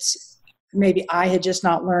that maybe I had just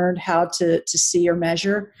not learned how to see or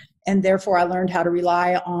measure. And therefore I learned how to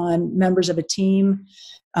rely on members of a team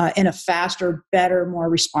in a faster, better, more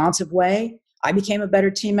responsive way. I became a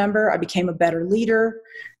better team member. I became a better leader.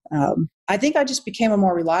 I think I just became a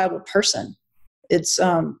more reliable person. It's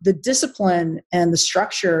the discipline and the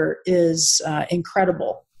structure is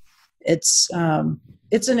incredible. It's an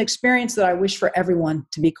experience that I wish for everyone,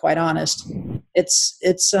 to be quite honest. It's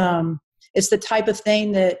the type of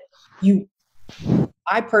thing that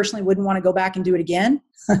I personally wouldn't want to go back and do it again,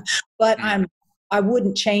 but I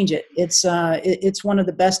wouldn't change it. It's one of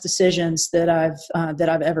the best decisions that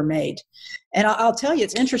I've ever made. And I'll tell you,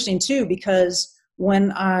 it's interesting too, because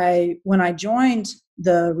when I joined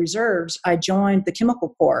the reserves, I joined the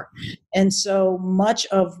chemical corps. And so much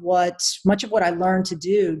of what I learned to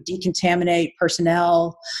do, decontaminate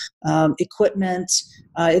personnel, equipment,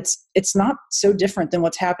 it's not so different than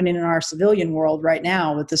what's happening in our civilian world right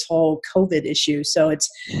now with this whole COVID issue. So it's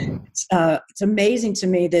amazing to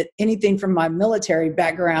me that anything from my military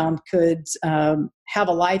background could have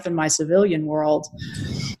a life in my civilian world.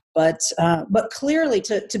 But clearly,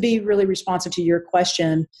 to be really responsive to your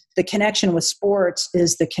question, the connection with sports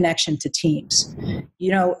is the connection to teams.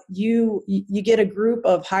 You get a group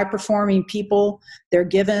of high performing people. They're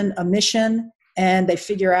given a mission, and they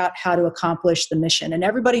figure out how to accomplish the mission. And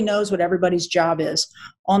everybody knows what everybody's job is.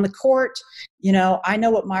 On the court, I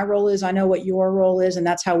know what my role is, I know what your role is, and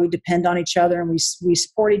that's how we depend on each other, and we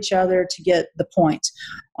support each other to get the point.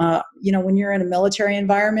 When you're in a military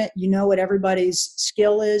environment, you know what everybody's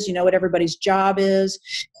skill is, you know what everybody's job is,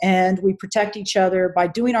 and we protect each other by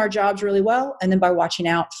doing our jobs really well, and then by watching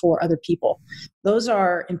out for other people. Those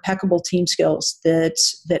are impeccable team skills that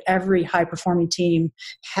every high-performing team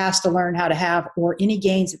has to learn how to have, or any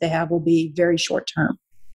gains that they have will be very short-term.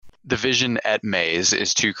 The vision at Mays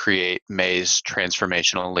is to create Mays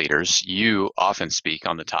transformational leaders. You often speak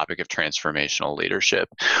on the topic of transformational leadership.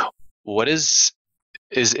 What is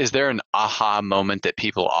there an aha moment that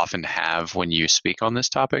people often have when you speak on this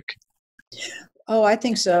topic? Oh, I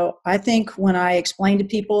think so. I think when I explain to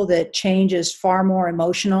people that change is far more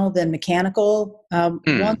emotional than mechanical,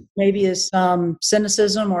 one maybe is some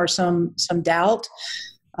cynicism or some doubt.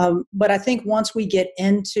 But I think once we get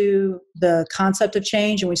into the concept of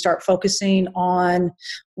change and we start focusing on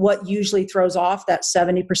what usually throws off that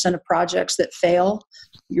 70% of projects that fail,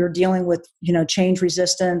 you're dealing with, change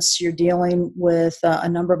resistance. You're dealing with a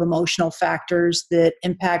number of emotional factors that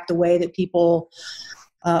impact the way that people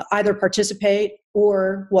either participate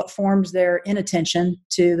or what forms their inattention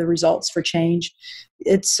to the results for change.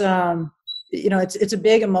 It's a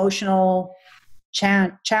big emotional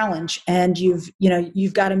challenge, and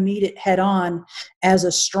you've got to meet it head on as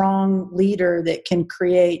a strong leader that can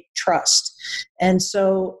create trust. And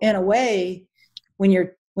so in a way, when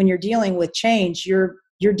you're dealing with change, you're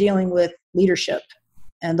dealing with leadership,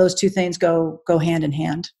 and those two things go hand in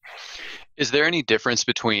hand. Is there any difference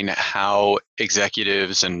between how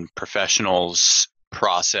executives and professionals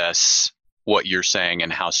process what you're saying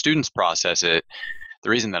and how students process it? The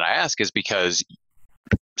reason that I ask is because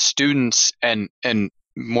students and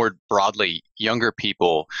more broadly, younger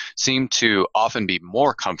people seem to often be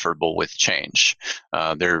more comfortable with change.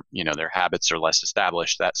 Their habits are less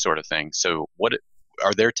established, that sort of thing. So what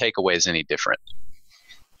are their takeaways any different?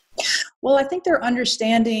 Well, I think their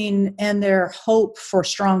understanding and their hope for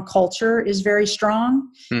strong culture is very strong.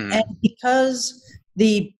 Mm-hmm. And because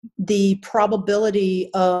the probability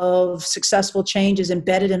of successful change is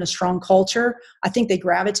embedded in a strong culture, I think they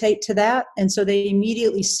gravitate to that. And so they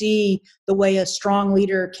immediately see the way a strong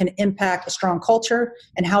leader can impact a strong culture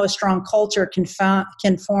and how a strong culture can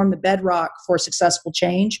form the bedrock for successful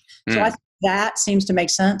change. So I think that seems to make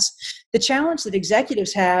sense. The challenge that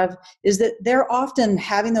executives have is that they're often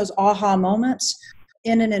having those aha moments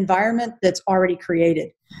in an environment that's already created.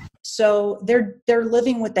 So they're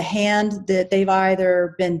living with the hand that they've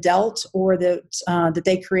either been dealt or that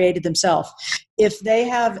they created themselves. If they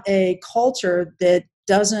have a culture that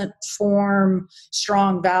doesn't form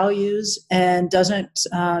strong values and doesn't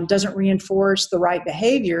reinforce the right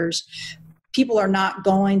behaviors, people are not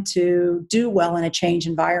going to do well in a change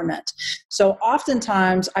environment. So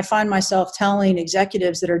oftentimes I find myself telling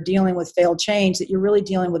executives that are dealing with failed change that you're really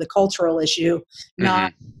dealing with a cultural issue,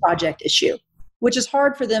 not a project issue, which is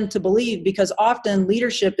hard for them to believe because often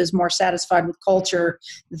leadership is more satisfied with culture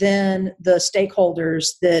than the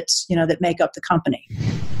stakeholders that make up the company.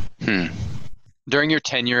 During your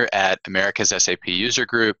tenure at America's SAP User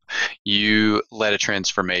Group, you led a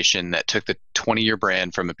transformation that took the 20-year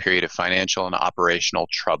brand from a period of financial and operational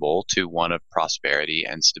trouble to one of prosperity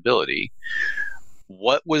and stability.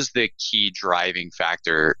 What was the key driving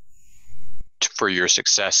factor for your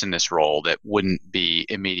success in this role that wouldn't be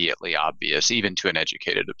immediately obvious, even to an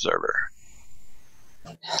educated observer?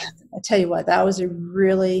 I tell you what, that was a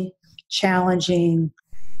really challenging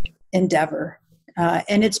endeavor.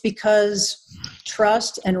 And it's because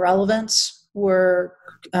trust and relevance were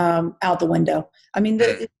out the window. I mean,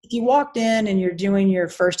 if you walked in and you're doing your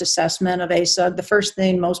first assessment of ASUG, the first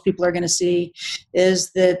thing most people are going to see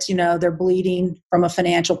is that, they're bleeding from a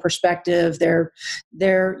financial perspective. They're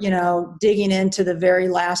digging into the very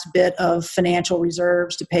last bit of financial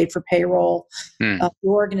reserves to pay for payroll. The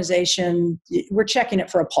organization, we're checking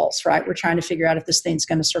it for a pulse, right? We're trying to figure out if this thing's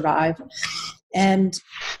going to survive. And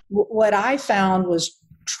what I found was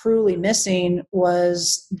truly missing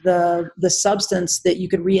was the substance that you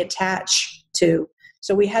could reattach to.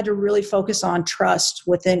 So we had to really focus on trust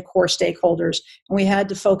within core stakeholders, and we had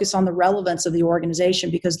to focus on the relevance of the organization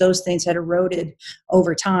because those things had eroded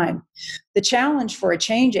over time. The challenge for a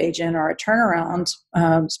change agent or a turnaround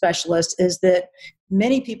specialist is that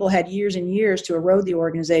many people had years and years to erode the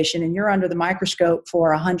organization, and you're under the microscope for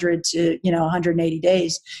 100 to 180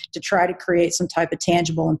 days to try to create some type of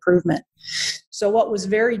tangible improvement. So what was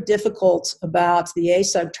very difficult about the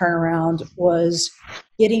ASUG turnaround was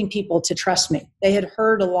getting people to trust me. They had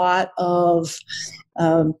heard a lot of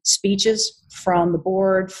speeches from the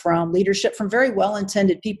board, from leadership, from very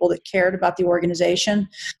well-intended people that cared about the organization,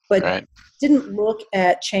 but didn't look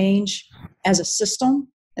at change as a system.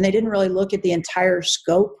 And they didn't really look at the entire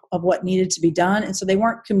scope of what needed to be done. And so they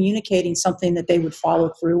weren't communicating something that they would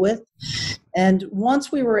follow through with. And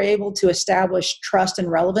once we were able to establish trust and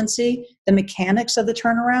relevancy, the mechanics of the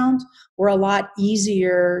turnaround were a lot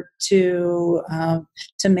easier to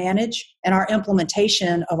manage, and our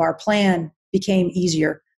implementation of our plan became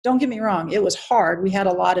easier. Don't get me wrong, it was hard. We had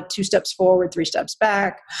a lot of 2 steps forward, 3 steps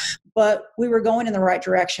back, but we were going in the right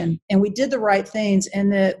direction. And we did the right things in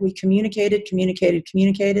that we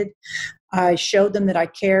communicated. I showed them that I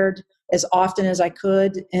cared as often as I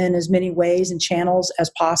could in as many ways and channels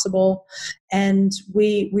as possible. And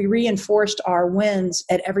we reinforced our wins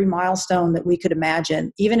at every milestone that we could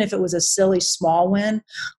imagine. Even if it was a silly small win,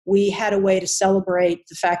 we had a way to celebrate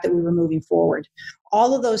the fact that we were moving forward.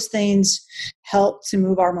 All of those things helped to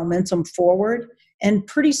move our momentum forward. And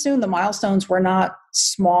pretty soon the milestones were not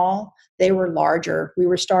small, they were larger. We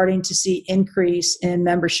were starting to see increase in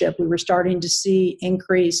membership. We were starting to see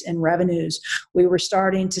increase in revenues. We were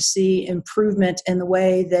starting to see improvement in the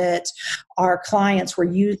way that our clients were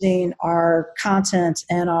using our content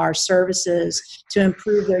and our services to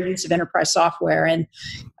improve their use of enterprise software. And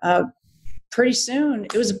pretty soon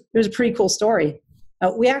it was a pretty cool story.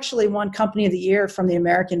 We actually won Company of the Year from the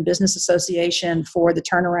American Business Association for the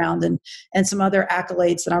turnaround and some other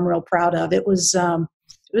accolades that I'm real proud of. It was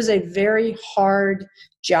a very hard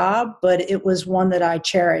job, but it was one that I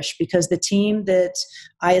cherish because the team that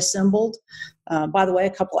I assembled, by the way, a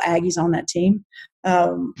couple Aggies on that team.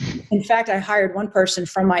 In fact, I hired one person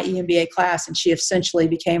from my EMBA class, and she essentially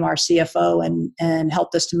became our CFO and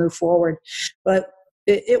helped us to move forward. But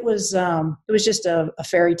it was just a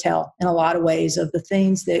fairy tale in a lot of ways of the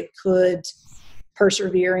things that could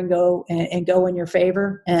persevere and go in your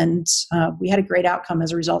favor. And we had a great outcome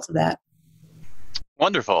as a result of that.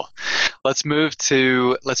 Wonderful. Let's move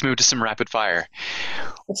to some rapid fire.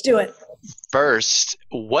 Let's do it. First,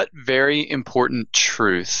 what very important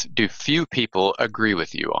truth do few people agree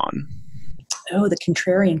with you on? Oh, the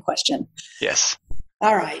contrarian question. Yes.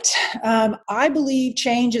 All right. I believe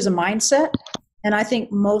change is a mindset, and I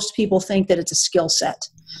think most people think that it's a skill set.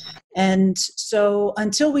 And so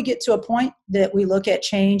until we get to a point that we look at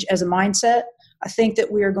change as a mindset, I think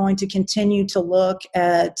that we are going to continue to look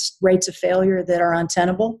at rates of failure that are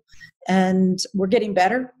untenable. And we're getting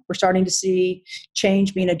better. We're starting to see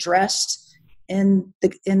change being addressed in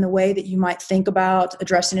the way that you might think about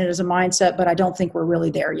addressing it as a mindset, but I don't think we're really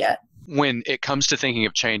there yet. When it comes to thinking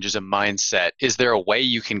of change as a mindset, is there a way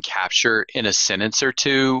you can capture in a sentence or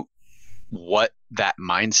two what that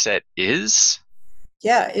mindset is?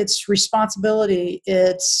 Yeah, it's responsibility,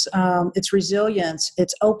 it's resilience,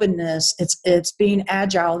 it's openness, it's being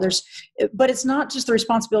agile. But it's not just the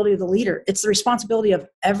responsibility of the leader; it's the responsibility of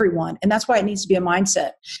everyone, and that's why it needs to be a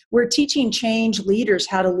mindset. We're teaching change leaders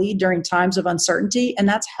how to lead during times of uncertainty, and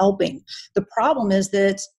that's helping. The problem is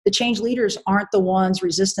that the change leaders aren't the ones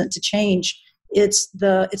resistant to change. It's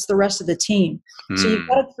the rest of the team. So you've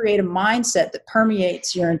got to create a mindset that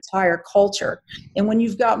permeates your entire culture. And when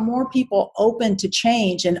you've got more people open to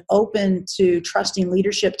change and open to trusting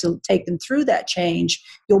leadership to take them through that change,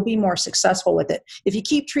 you'll be more successful with it. If you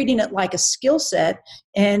keep treating it like a skill set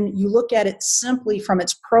and you look at it simply from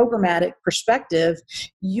its programmatic perspective,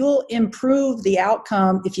 you'll improve the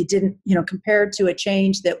outcome if you didn't, compared to a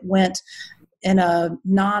change that went in a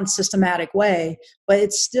non-systematic way, but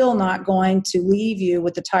it's still not going to leave you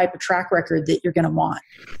with the type of track record that you're going to want.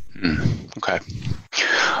 Okay.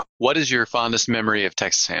 What is your fondest memory of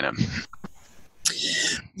Texas A&M?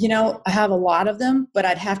 I have a lot of them, but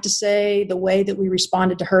I'd have to say the way that we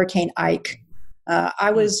responded to Hurricane Ike.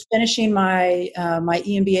 I was finishing my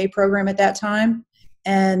EMBA program at that time,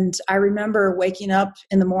 and I remember waking up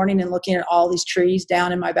in the morning and looking at all these trees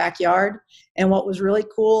down in my backyard. And what was really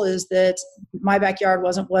cool is that my backyard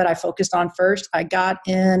wasn't what I focused on first. I got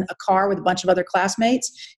in a car with a bunch of other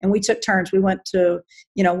classmates, and we took turns. We went to,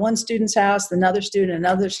 one student's house, another student,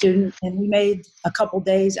 and we made a couple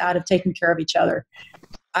days out of taking care of each other.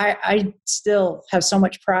 I still have so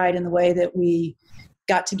much pride in the way that we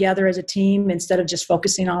got together as a team instead of just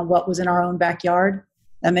focusing on what was in our own backyard.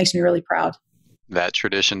 That makes me really proud. That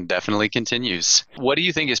tradition definitely continues. What do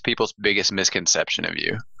you think is people's biggest misconception of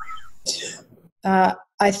you?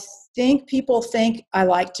 I think people think I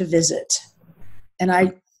like to visit. And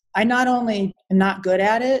I not only am not good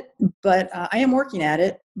at it, but I am working at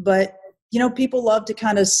it. But, people love to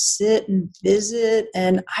kind of sit and visit.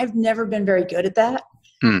 And I've never been very good at that.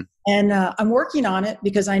 And I'm working on it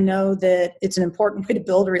because I know that it's an important way to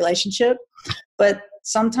build a relationship. But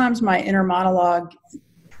sometimes my inner monologue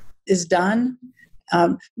is done.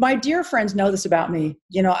 My dear friends know this about me.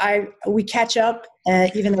 We catch up,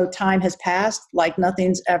 even though time has passed, like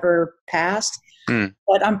nothing's ever passed.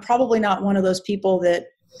 But I'm probably not one of those people that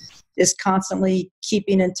is constantly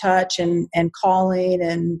keeping in touch and calling.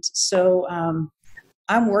 And so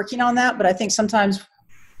I'm working on that. But I think sometimes,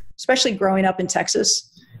 especially growing up in Texas,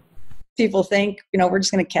 people think, we're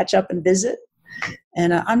just going to catch up and visit.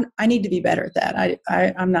 And I need to be better at that.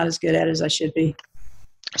 I'm not as good at it as I should be.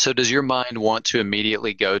 So does your mind want to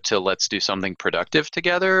immediately go to let's do something productive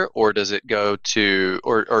together, or does it go to,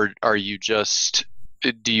 or are you just,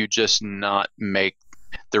 do you just not make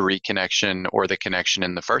the reconnection or the connection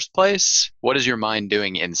in the first place? What is your mind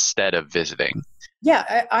doing instead of visiting?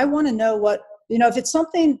 Yeah, I want to know what, if it's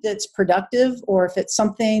something that's productive or if it's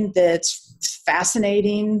something that's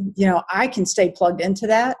fascinating, I can stay plugged into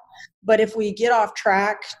that. But if we get off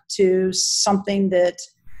track to something that,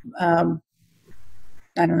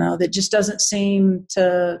 I don't know, that just doesn't seem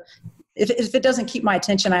to, if it doesn't keep my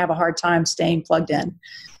attention, I have a hard time staying plugged in.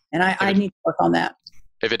 And I need to work on that.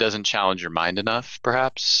 If it doesn't challenge your mind enough,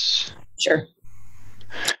 perhaps? Sure.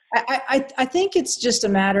 I think it's just a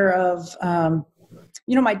matter of,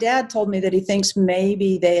 my dad told me that he thinks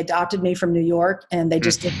maybe they adopted me from New York and they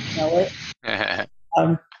just didn't know it.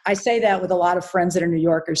 I say that with a lot of friends that are New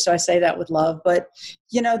Yorkers, so I say that with love. But,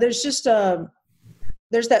 there's just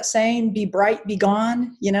there's that saying, be bright, be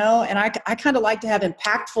gone, and I kind of like to have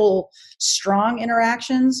impactful, strong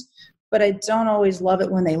interactions, but I don't always love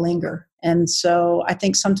it when they linger. And so I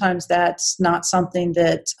think sometimes that's not something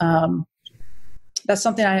that, that's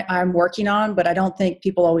something I'm working on, but I don't think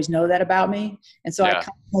people always know that about me. And so I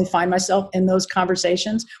constantly find myself in those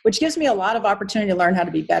conversations, which gives me a lot of opportunity to learn how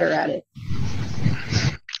to be better at it.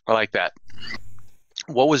 I like that.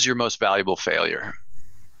 What was your most valuable failure?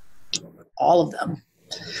 All of them.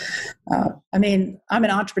 I'm an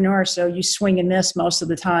entrepreneur, so you swing and miss most of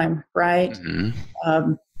the time, right?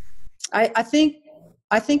 Mm-hmm. I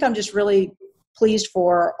think I'm just really pleased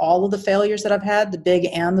for all of the failures that I've had, the big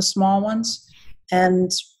and the small ones,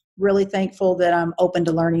 and really thankful that I'm open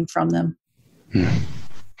to learning from them.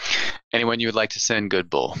 Anyone you would like to send good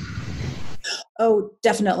bull? Oh,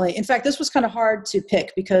 definitely. In fact, this was kind of hard to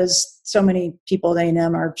pick because so many people at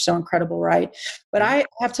A&M are so incredible, right? But I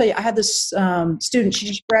have to tell you, I had this student, she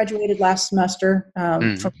just graduated last semester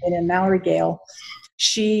from A&M, Mallory Gale.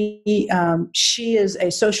 She is a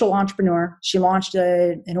social entrepreneur. She launched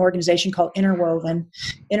an organization called Interwoven.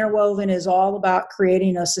 Interwoven is all about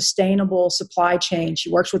creating a sustainable supply chain. She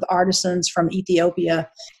works with artisans from Ethiopia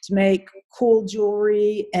to make cool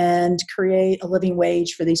jewelry and create a living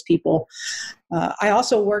wage for these people. I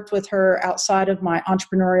also worked with her outside of my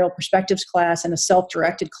entrepreneurial perspectives class and a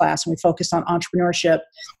self-directed class, and we focused on entrepreneurship.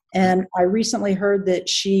 And I recently heard that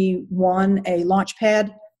she won a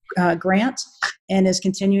Launchpad grant and is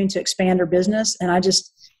continuing to expand her business. And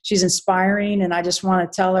she's inspiring, and I just want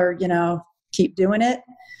to tell her, keep doing it.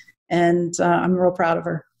 And I'm real proud of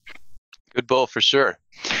her. Good bull for sure.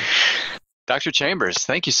 Dr. Chambers,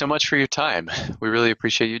 thank you so much for your time. We really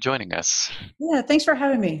appreciate you joining us. Yeah, thanks for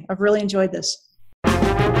having me. I've really enjoyed this.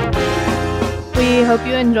 We hope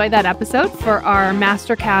you enjoyed that episode. For our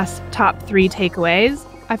MasterCast top 3 takeaways,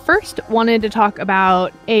 I first wanted to talk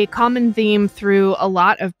about a common theme through a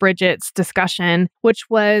lot of Bridgette's discussion, which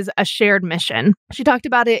was a shared mission. She talked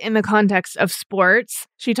about it in the context of sports.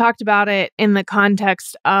 She talked about it in the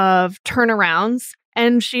context of turnarounds.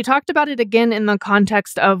 And she talked about it again in the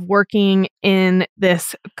context of working in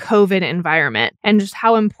this COVID environment and just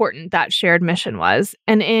how important that shared mission was.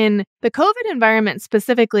 And in the COVID environment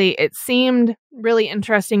specifically, it seemed really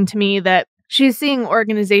interesting to me that she's seeing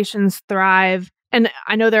organizations thrive. And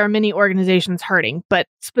I know there are many organizations hurting, but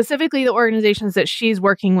specifically the organizations that she's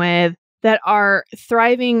working with that are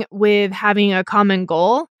thriving with having a common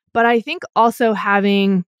goal, but I think also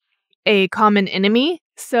having a common enemy.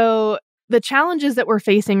 So the challenges that we're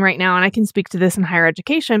facing right now, and I can speak to this in higher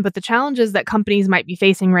education, but the challenges that companies might be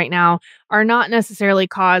facing right now are not necessarily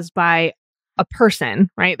caused by a person,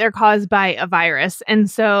 right? They're caused by a virus. And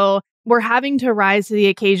so we're having to rise to the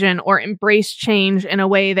occasion or embrace change in a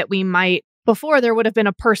way that we might, before there would have been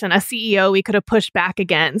a person, a CEO we could have pushed back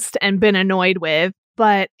against and been annoyed with.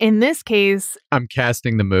 But in this case, I'm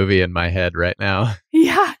casting the movie in my head right now.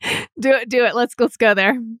 Yeah, do it. Let's go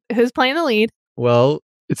there. Who's playing the lead? Well,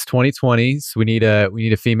 it's 2020, so we need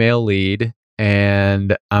a female lead,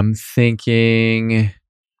 and I'm thinking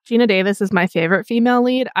Gina Davis is my favorite female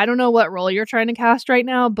lead. I don't know what role you're trying to cast right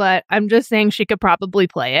now, but I'm just saying she could probably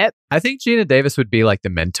play it. I think Gina Davis would be like the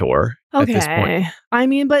mentor at this point. I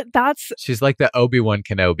mean, but she's like the Obi-Wan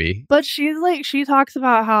Kenobi. But she talks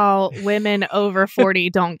about how women over 40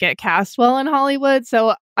 don't get cast well in Hollywood.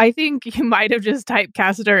 So I think you might have just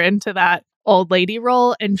typecast her into that old lady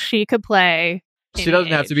role, and she could play. She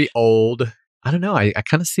doesn't have to be old. I don't know. I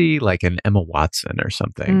kind of see like an Emma Watson or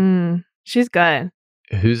something. She's good.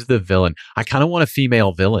 Who's the villain? I kind of want a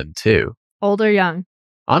female villain too. Old or young?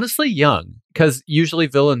 Honestly, young, because usually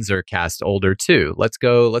villains are cast older too. Let's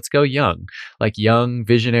go young, like young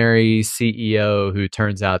visionary CEO who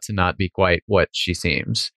turns out to not be quite what she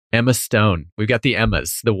seems. Emma Stone. We've got the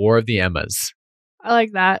Emmas, the War of the Emmas. I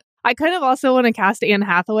like that. I kind of also want to cast Anne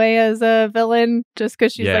Hathaway as a villain just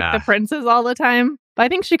because she's like the princess all the time. But I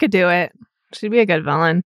think she could do it. She'd be a good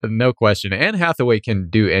villain. No question. Anne Hathaway can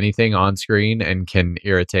do anything on screen and can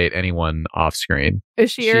irritate anyone off screen.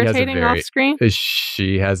 Is she irritating off screen?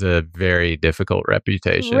 She has a very difficult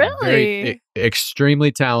reputation. Really?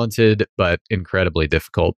 Extremely talented, but incredibly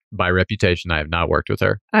difficult. By reputation, I have not worked with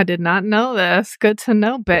her. I did not know this. Good to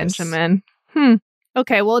know, Benjamin. Yes.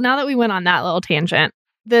 Okay, well, now that we went on that little tangent,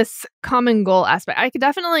 this common goal aspect, I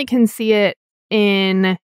definitely can see it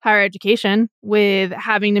in higher education with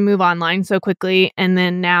having to move online so quickly and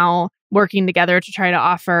then now working together to try to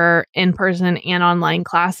offer in-person and online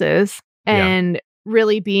classes and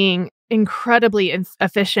really being incredibly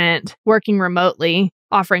efficient working remotely,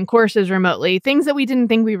 offering courses remotely, things that we didn't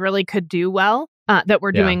think we really could do well, that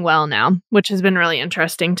we're doing well now, which has been really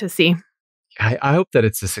interesting to see. I hope that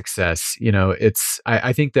it's a success. You know,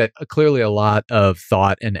 I think that clearly a lot of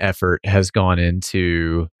thought and effort has gone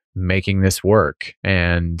into making this work.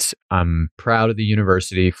 And I'm proud of the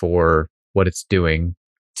university for what it's doing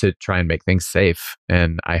to try and make things safe.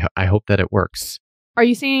 And I hope that it works. Are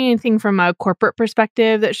you seeing anything from a corporate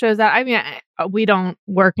perspective that shows that? I mean, we don't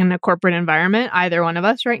work in a corporate environment, either one of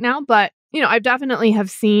us right now, but I definitely have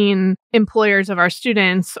seen employers of our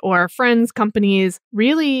students or friends, companies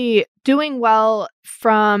really doing well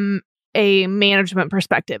from a management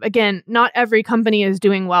perspective. Again, not every company is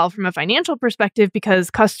doing well from a financial perspective because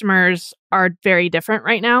customers are very different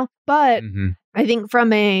right now. But I think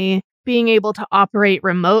from a being able to operate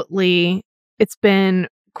remotely, it's been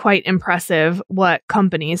quite impressive what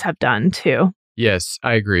companies have done too. Yes,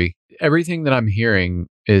 I agree. Everything that I'm hearing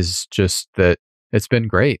is just that it's been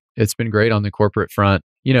great. It's been great on the corporate front.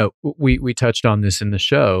 We touched on this in the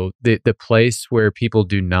show. The place where people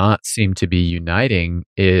do not seem to be uniting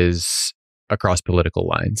is across political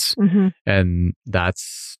lines. And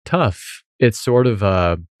that's tough. It's sort of,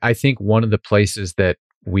 I think one of the places that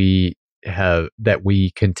we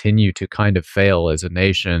continue to kind of fail as a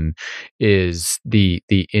nation is the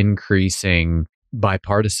increasing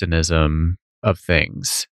bipartisanism of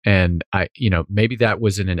things. And maybe that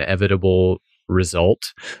was an inevitable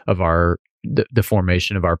result of the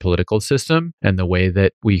formation of our political system and the way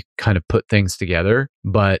that we kind of put things together.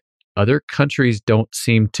 But other countries don't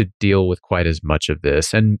seem to deal with quite as much of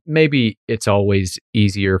this. And maybe it's always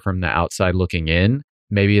easier from the outside looking in.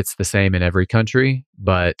 Maybe it's the same in every country,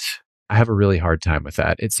 but I have a really hard time with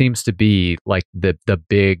that. It seems to be like the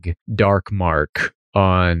big dark mark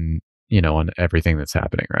on everything that's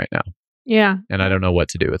happening right now. Yeah. And I don't know what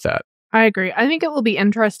to do with that. I agree. I think it will be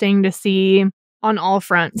interesting to see on all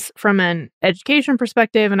fronts from an education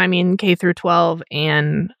perspective, and I mean K through 12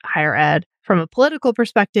 and higher ed, from a political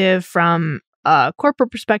perspective, from a corporate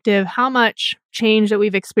perspective, how much change that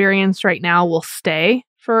we've experienced right now will stay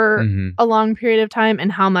for a long period of time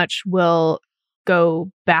and how much will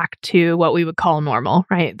go back to what we would call normal,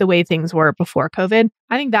 right? The way things were before COVID.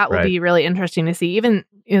 I think that will be really interesting to see, even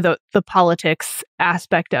the politics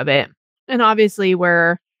aspect of it. And obviously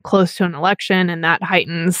we're close to an election and that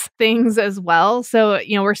heightens things as well. So,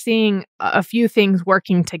 we're seeing a few things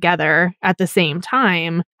working together at the same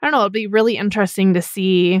time. I don't know, it'll be really interesting to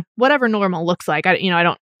see whatever normal looks like. I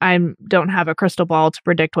don't have a crystal ball to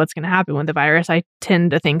predict what's going to happen with the virus. I tend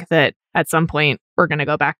to think that at some point we're going to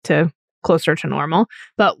go back to closer to normal.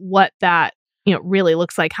 But what that, really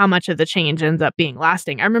looks like, how much of the change ends up being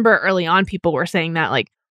lasting. I remember early on people were saying that like,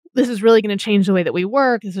 this is really going to change the way that we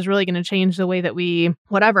work. This is really going to change the way that we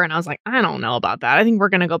whatever. And I was like, I don't know about that. I think we're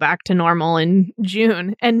going to go back to normal in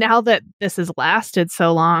June. And now that this has lasted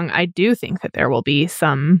so long, I do think that there will be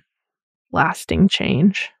some lasting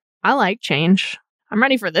change. I like change. I'm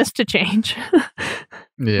ready for this to change.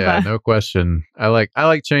 Yeah, no question. I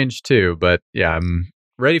like change too, but yeah, I'm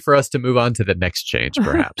ready for us to move on to the next change,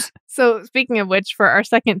 perhaps. So speaking of which, for our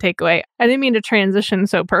second takeaway, I didn't mean to transition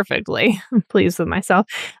so perfectly. I'm pleased with myself.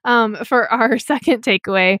 For our second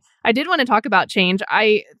takeaway, I did want to talk about change.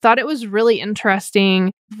 I thought it was really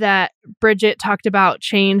interesting that Bridgette talked about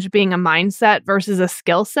change being a mindset versus a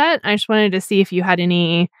skill set. I just wanted to see if you had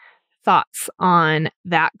any thoughts on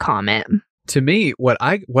that comment. To me, what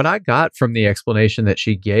I got from the explanation that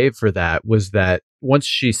she gave for that was that once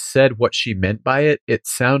she said what she meant by it, it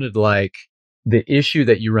sounded like the issue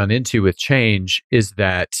that you run into with change is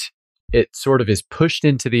that it sort of is pushed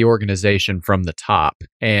into the organization from the top,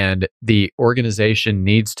 and the organization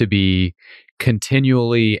needs to be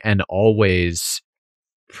continually and always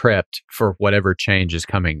prepped for whatever change is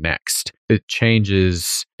coming next. It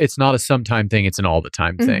changes. It's not a sometime thing. It's an all the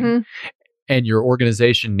time thing. And your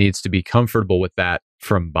organization needs to be comfortable with that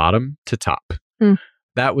from bottom to top.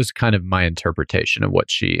 That was kind of my interpretation of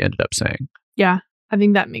what she ended up saying. Yeah, I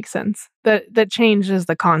think that makes sense. That change is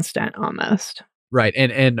the constant almost. Right.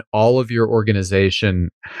 And all of your organization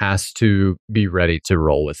has to be ready to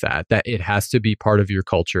roll with that. That it has to be part of your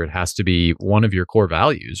culture. It has to be one of your core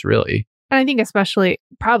values, really. And I think especially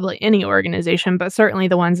probably any organization, but certainly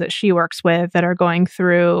the ones that she works with that are going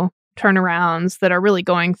through turnarounds, that are really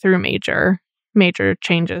going through major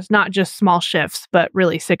changes, not just small shifts, but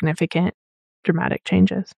really significant, dramatic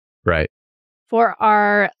changes. Right. For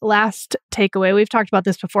our last takeaway, we've talked about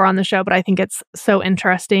this before on the show, but I think it's so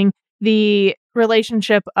interesting. The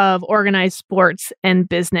relationship of organized sports and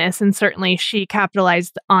business. And certainly she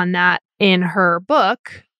capitalized on that in her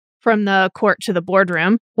book, From the Court to the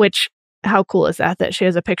Boardroom, which, how cool is that she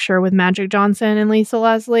has a picture with Magic Johnson and Lisa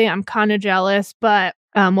Leslie? I'm kind of jealous, but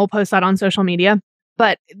we'll post that on social media.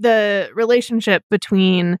 But the relationship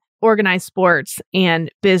between organized sports and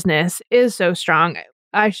business is so strong.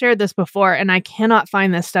 I shared this before, and I cannot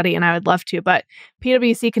find this study, and I would love to, but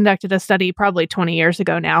PwC conducted a study probably 20 years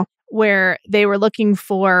ago now, where they were looking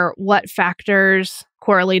for what factors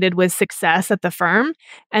correlated with success at the firm.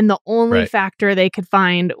 And the only factor they could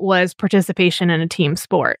find was participation in a team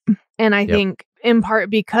sport. And I think in part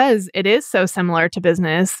because it is so similar to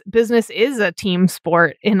business is a team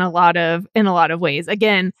sport in a lot of ways.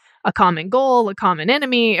 Again, a common goal, a common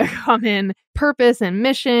enemy, a common purpose and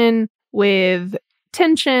mission with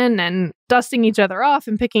tension and dusting each other off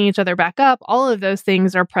and picking each other back up. All of those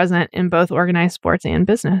things are present in both organized sports and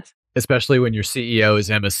business. Especially when your CEO is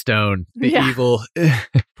Emma Stone, the evil.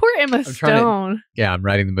 Poor Emma Stone. I'm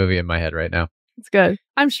writing the movie in my head right now. It's good.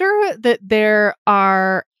 I'm sure that there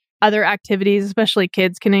are other activities, especially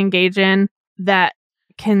kids can engage in, that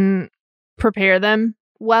can prepare them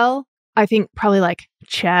well. I think probably like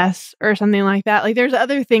chess or something like that. Like there's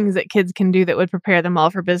other things that kids can do that would prepare them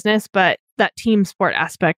well for business, but that team sport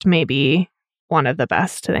aspect may be one of the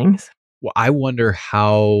best things. Well, I wonder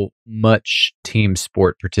how much team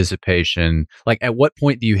sport participation, like at what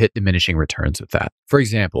point do you hit diminishing returns with that? For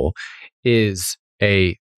example, is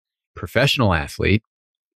a professional athlete,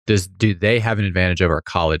 do they have an advantage over a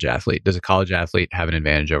college athlete? Does a college athlete have an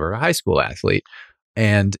advantage over a high school athlete?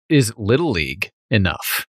 And is Little League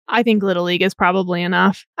enough? I think Little League is probably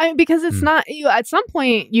enough. Because it's not, at some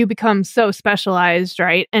point you become so specialized,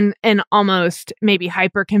 right? And almost maybe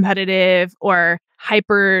hyper competitive or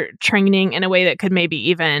hyper training in a way that could maybe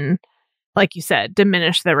even, like you said,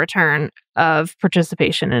 diminish the return of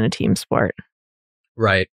participation in a team sport.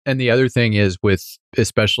 Right. And the other thing is with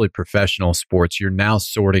especially professional sports, you're now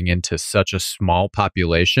sorting into such a small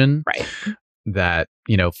population. Right. That,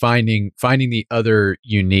 finding the other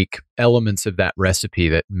unique elements of that recipe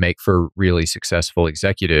that make for really successful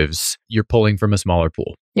executives, you're pulling from a smaller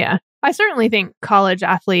pool. Yeah. I certainly think college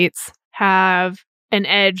athletes have an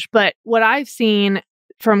edge, but what I've seen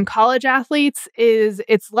from college athletes is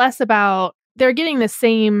it's less about they're getting the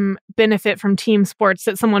same benefit from team sports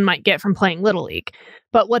that someone might get from playing Little League.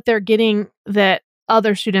 But what they're getting that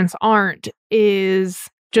other students aren't is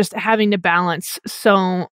just having to balance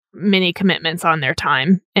so many commitments on their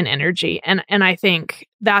time and energy. And I think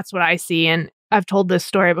that's what I see. And I've told this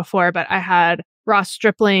story before, but I had Ross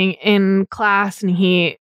Stripling in class, and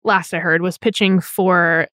he, last I heard, was pitching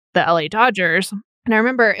for the LA Dodgers. And I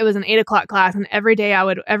remember it was an 8:00 class, and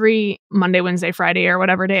every Monday, Wednesday, Friday, or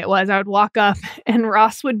whatever day it was, I would walk up and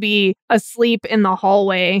Ross would be asleep in the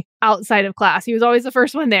hallway outside of class. He was always the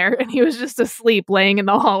first one there, and he was just asleep laying in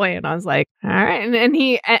the hallway. And I was like, all right. And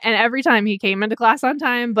every time he came into class on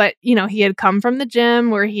time, but he had come from the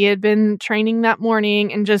gym where he had been training that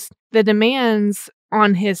morning, and just the demands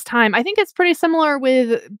on his time. I think it's pretty similar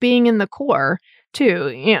with being in the Corps too.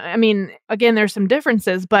 Again, there's some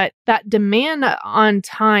differences, but that demand on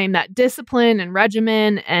time, that discipline and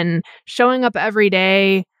regimen and showing up every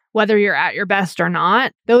day, whether you're at your best or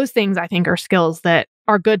not, those things I think are skills that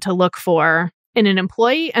are good to look for in an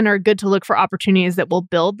employee and are good to look for opportunities that will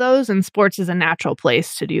build those. And sports is a natural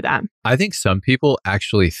place to do that. I think some people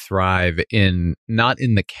actually thrive not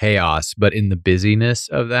in the chaos, but in the busyness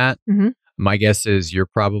of that. Mm-hmm. My guess is you're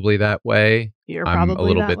probably that way. I'm a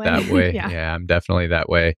little bit that way. Yeah, I'm definitely that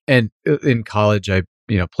way. And in college, I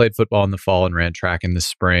played football in the fall and ran track in the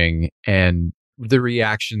spring. And the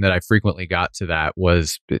reaction that I frequently got to that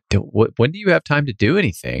was, when do you have time to do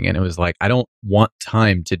anything? And it was like, I don't want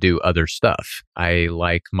time to do other stuff. I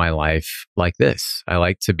like my life like this. I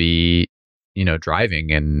like to be,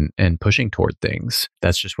 driving and pushing toward things.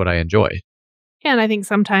 That's just what I enjoy. Yeah, and I think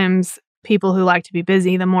sometimes people who like to be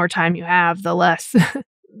busy, the more time you have, the less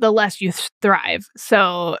you thrive.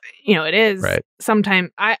 So, it is right.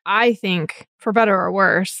 Sometimes I think, for better or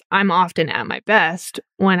worse, I'm often at my best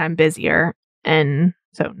when I'm busier. And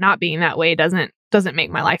so not being that way doesn't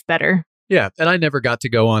make my life better. Yeah. And I never got to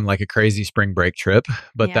go on like a crazy spring break trip,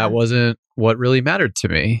 but that wasn't what really mattered to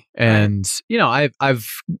me. And, I've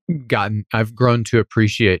grown to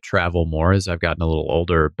appreciate travel more as I've gotten a little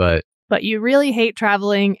older, but you really hate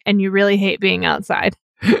traveling and you really hate being outside.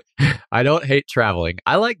 I don't hate traveling.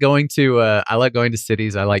 I like going to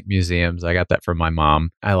cities. I like museums. I got that from my mom.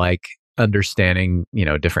 I like understanding,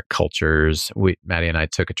 different cultures. Maddie and I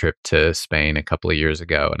took a trip to Spain a couple of years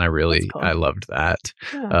ago, and I loved that.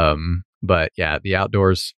 Yeah. But yeah, the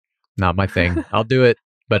outdoors, not my thing. I'll do it,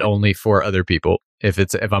 but only for other people. If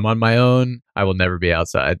I'm on my own, I will never be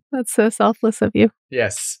outside. That's so selfless of you.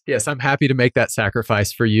 Yes. I'm happy to make that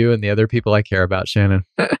sacrifice for you and the other people I care about, Shannon.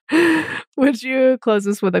 Would you close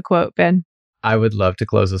us with a quote, Ben? I would love to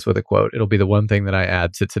close us with a quote. It'll be the one thing that I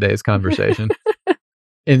add to today's conversation.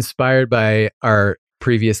 Inspired by our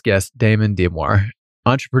previous guest, Damon Dimoir.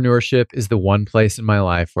 Entrepreneurship is the one place in my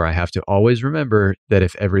life where I have to always remember that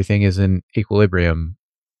if everything is in equilibrium,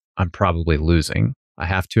 I'm probably losing. I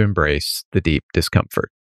have to embrace the deep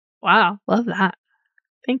discomfort. Wow. Love that.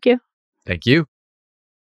 Thank you. Thank you.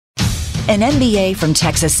 An MBA from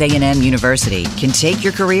Texas A&M University can take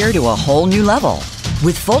your career to a whole new level.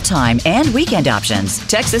 With full-time and weekend options,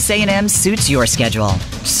 Texas A&M suits your schedule.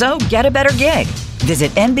 So get a better gig. Visit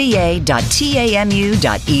mba.tamu.edu.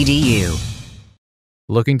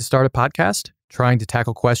 Looking to start a podcast? Trying to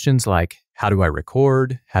tackle questions like, how do I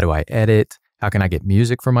record? How do I edit? How can I get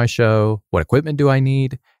music for my show? What equipment do I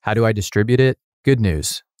need? How do I distribute it? Good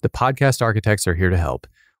news. The podcast architects are here to help.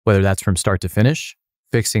 Whether that's from start to finish,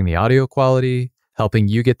 fixing the audio quality, helping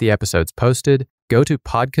you get the episodes posted, go to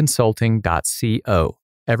podconsulting.co.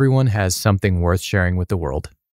 Everyone has something worth sharing with the world.